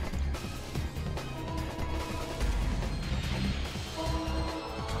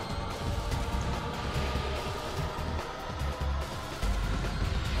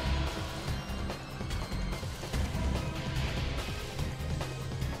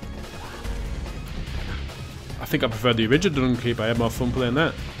 I think I prefer the original Dungeon Keep. I had more fun playing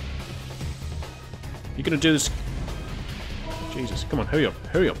that. You're gonna do this. Jesus, come on, hurry up,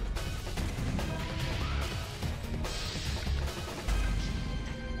 hurry up.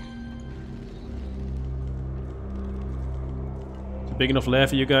 Is it big enough lair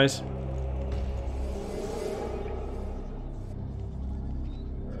for you guys?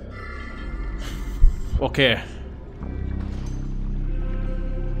 Okay.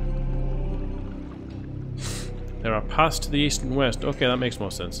 There are paths to the east and west. Okay, that makes more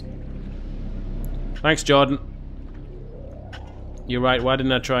sense. Thanks, Jordan. You're right, why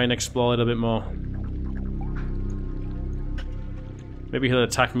didn't I try and explore a little bit more? Maybe he'll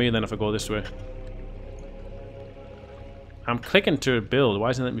attack me then if I go this way. I'm clicking to build.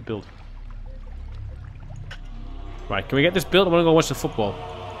 Why isn't it letting me build? Right, can we get this built? I want to go watch the football.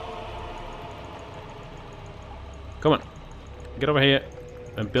 Come on. Get over here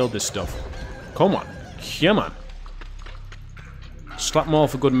and build this stuff. Come on. Come on. Slap them all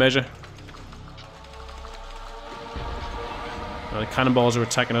for good measure. Oh, the cannonballs are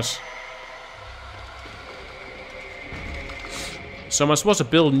attacking us. So am I supposed to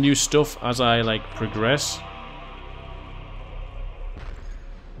build new stuff as I, like, progress?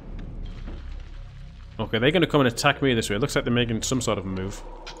 Okay, they're going to come and attack me this way. It looks like they're making some sort of move.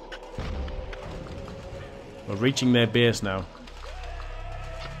 We're reaching their base now.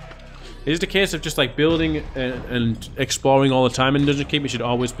 Is it a case of just like building and exploring all the time in Dungeon Keep? You should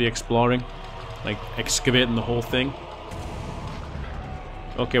always be exploring, like excavating the whole thing.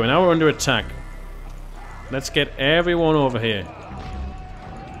 Okay, well now we're under attack. Let's get everyone over here.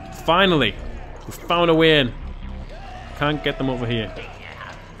 Finally, we found a way in. Can't get them over here.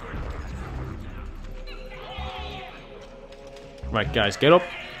 Right, guys, get up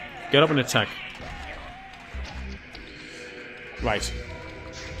and attack. Right.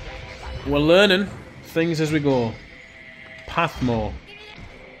 We're learning things as we go. Path more.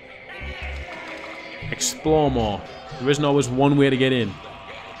 Explore more. There isn't always one way to get in.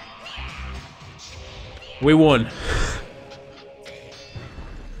 We won.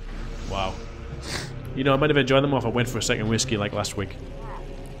 Wow. You know, I might have enjoyed them more if I went for a second whiskey like last week.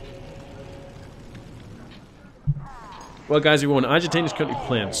 Well, guys, everyone, Argentina's currently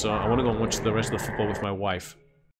playing, so I want to go and watch the rest of the football with my wife.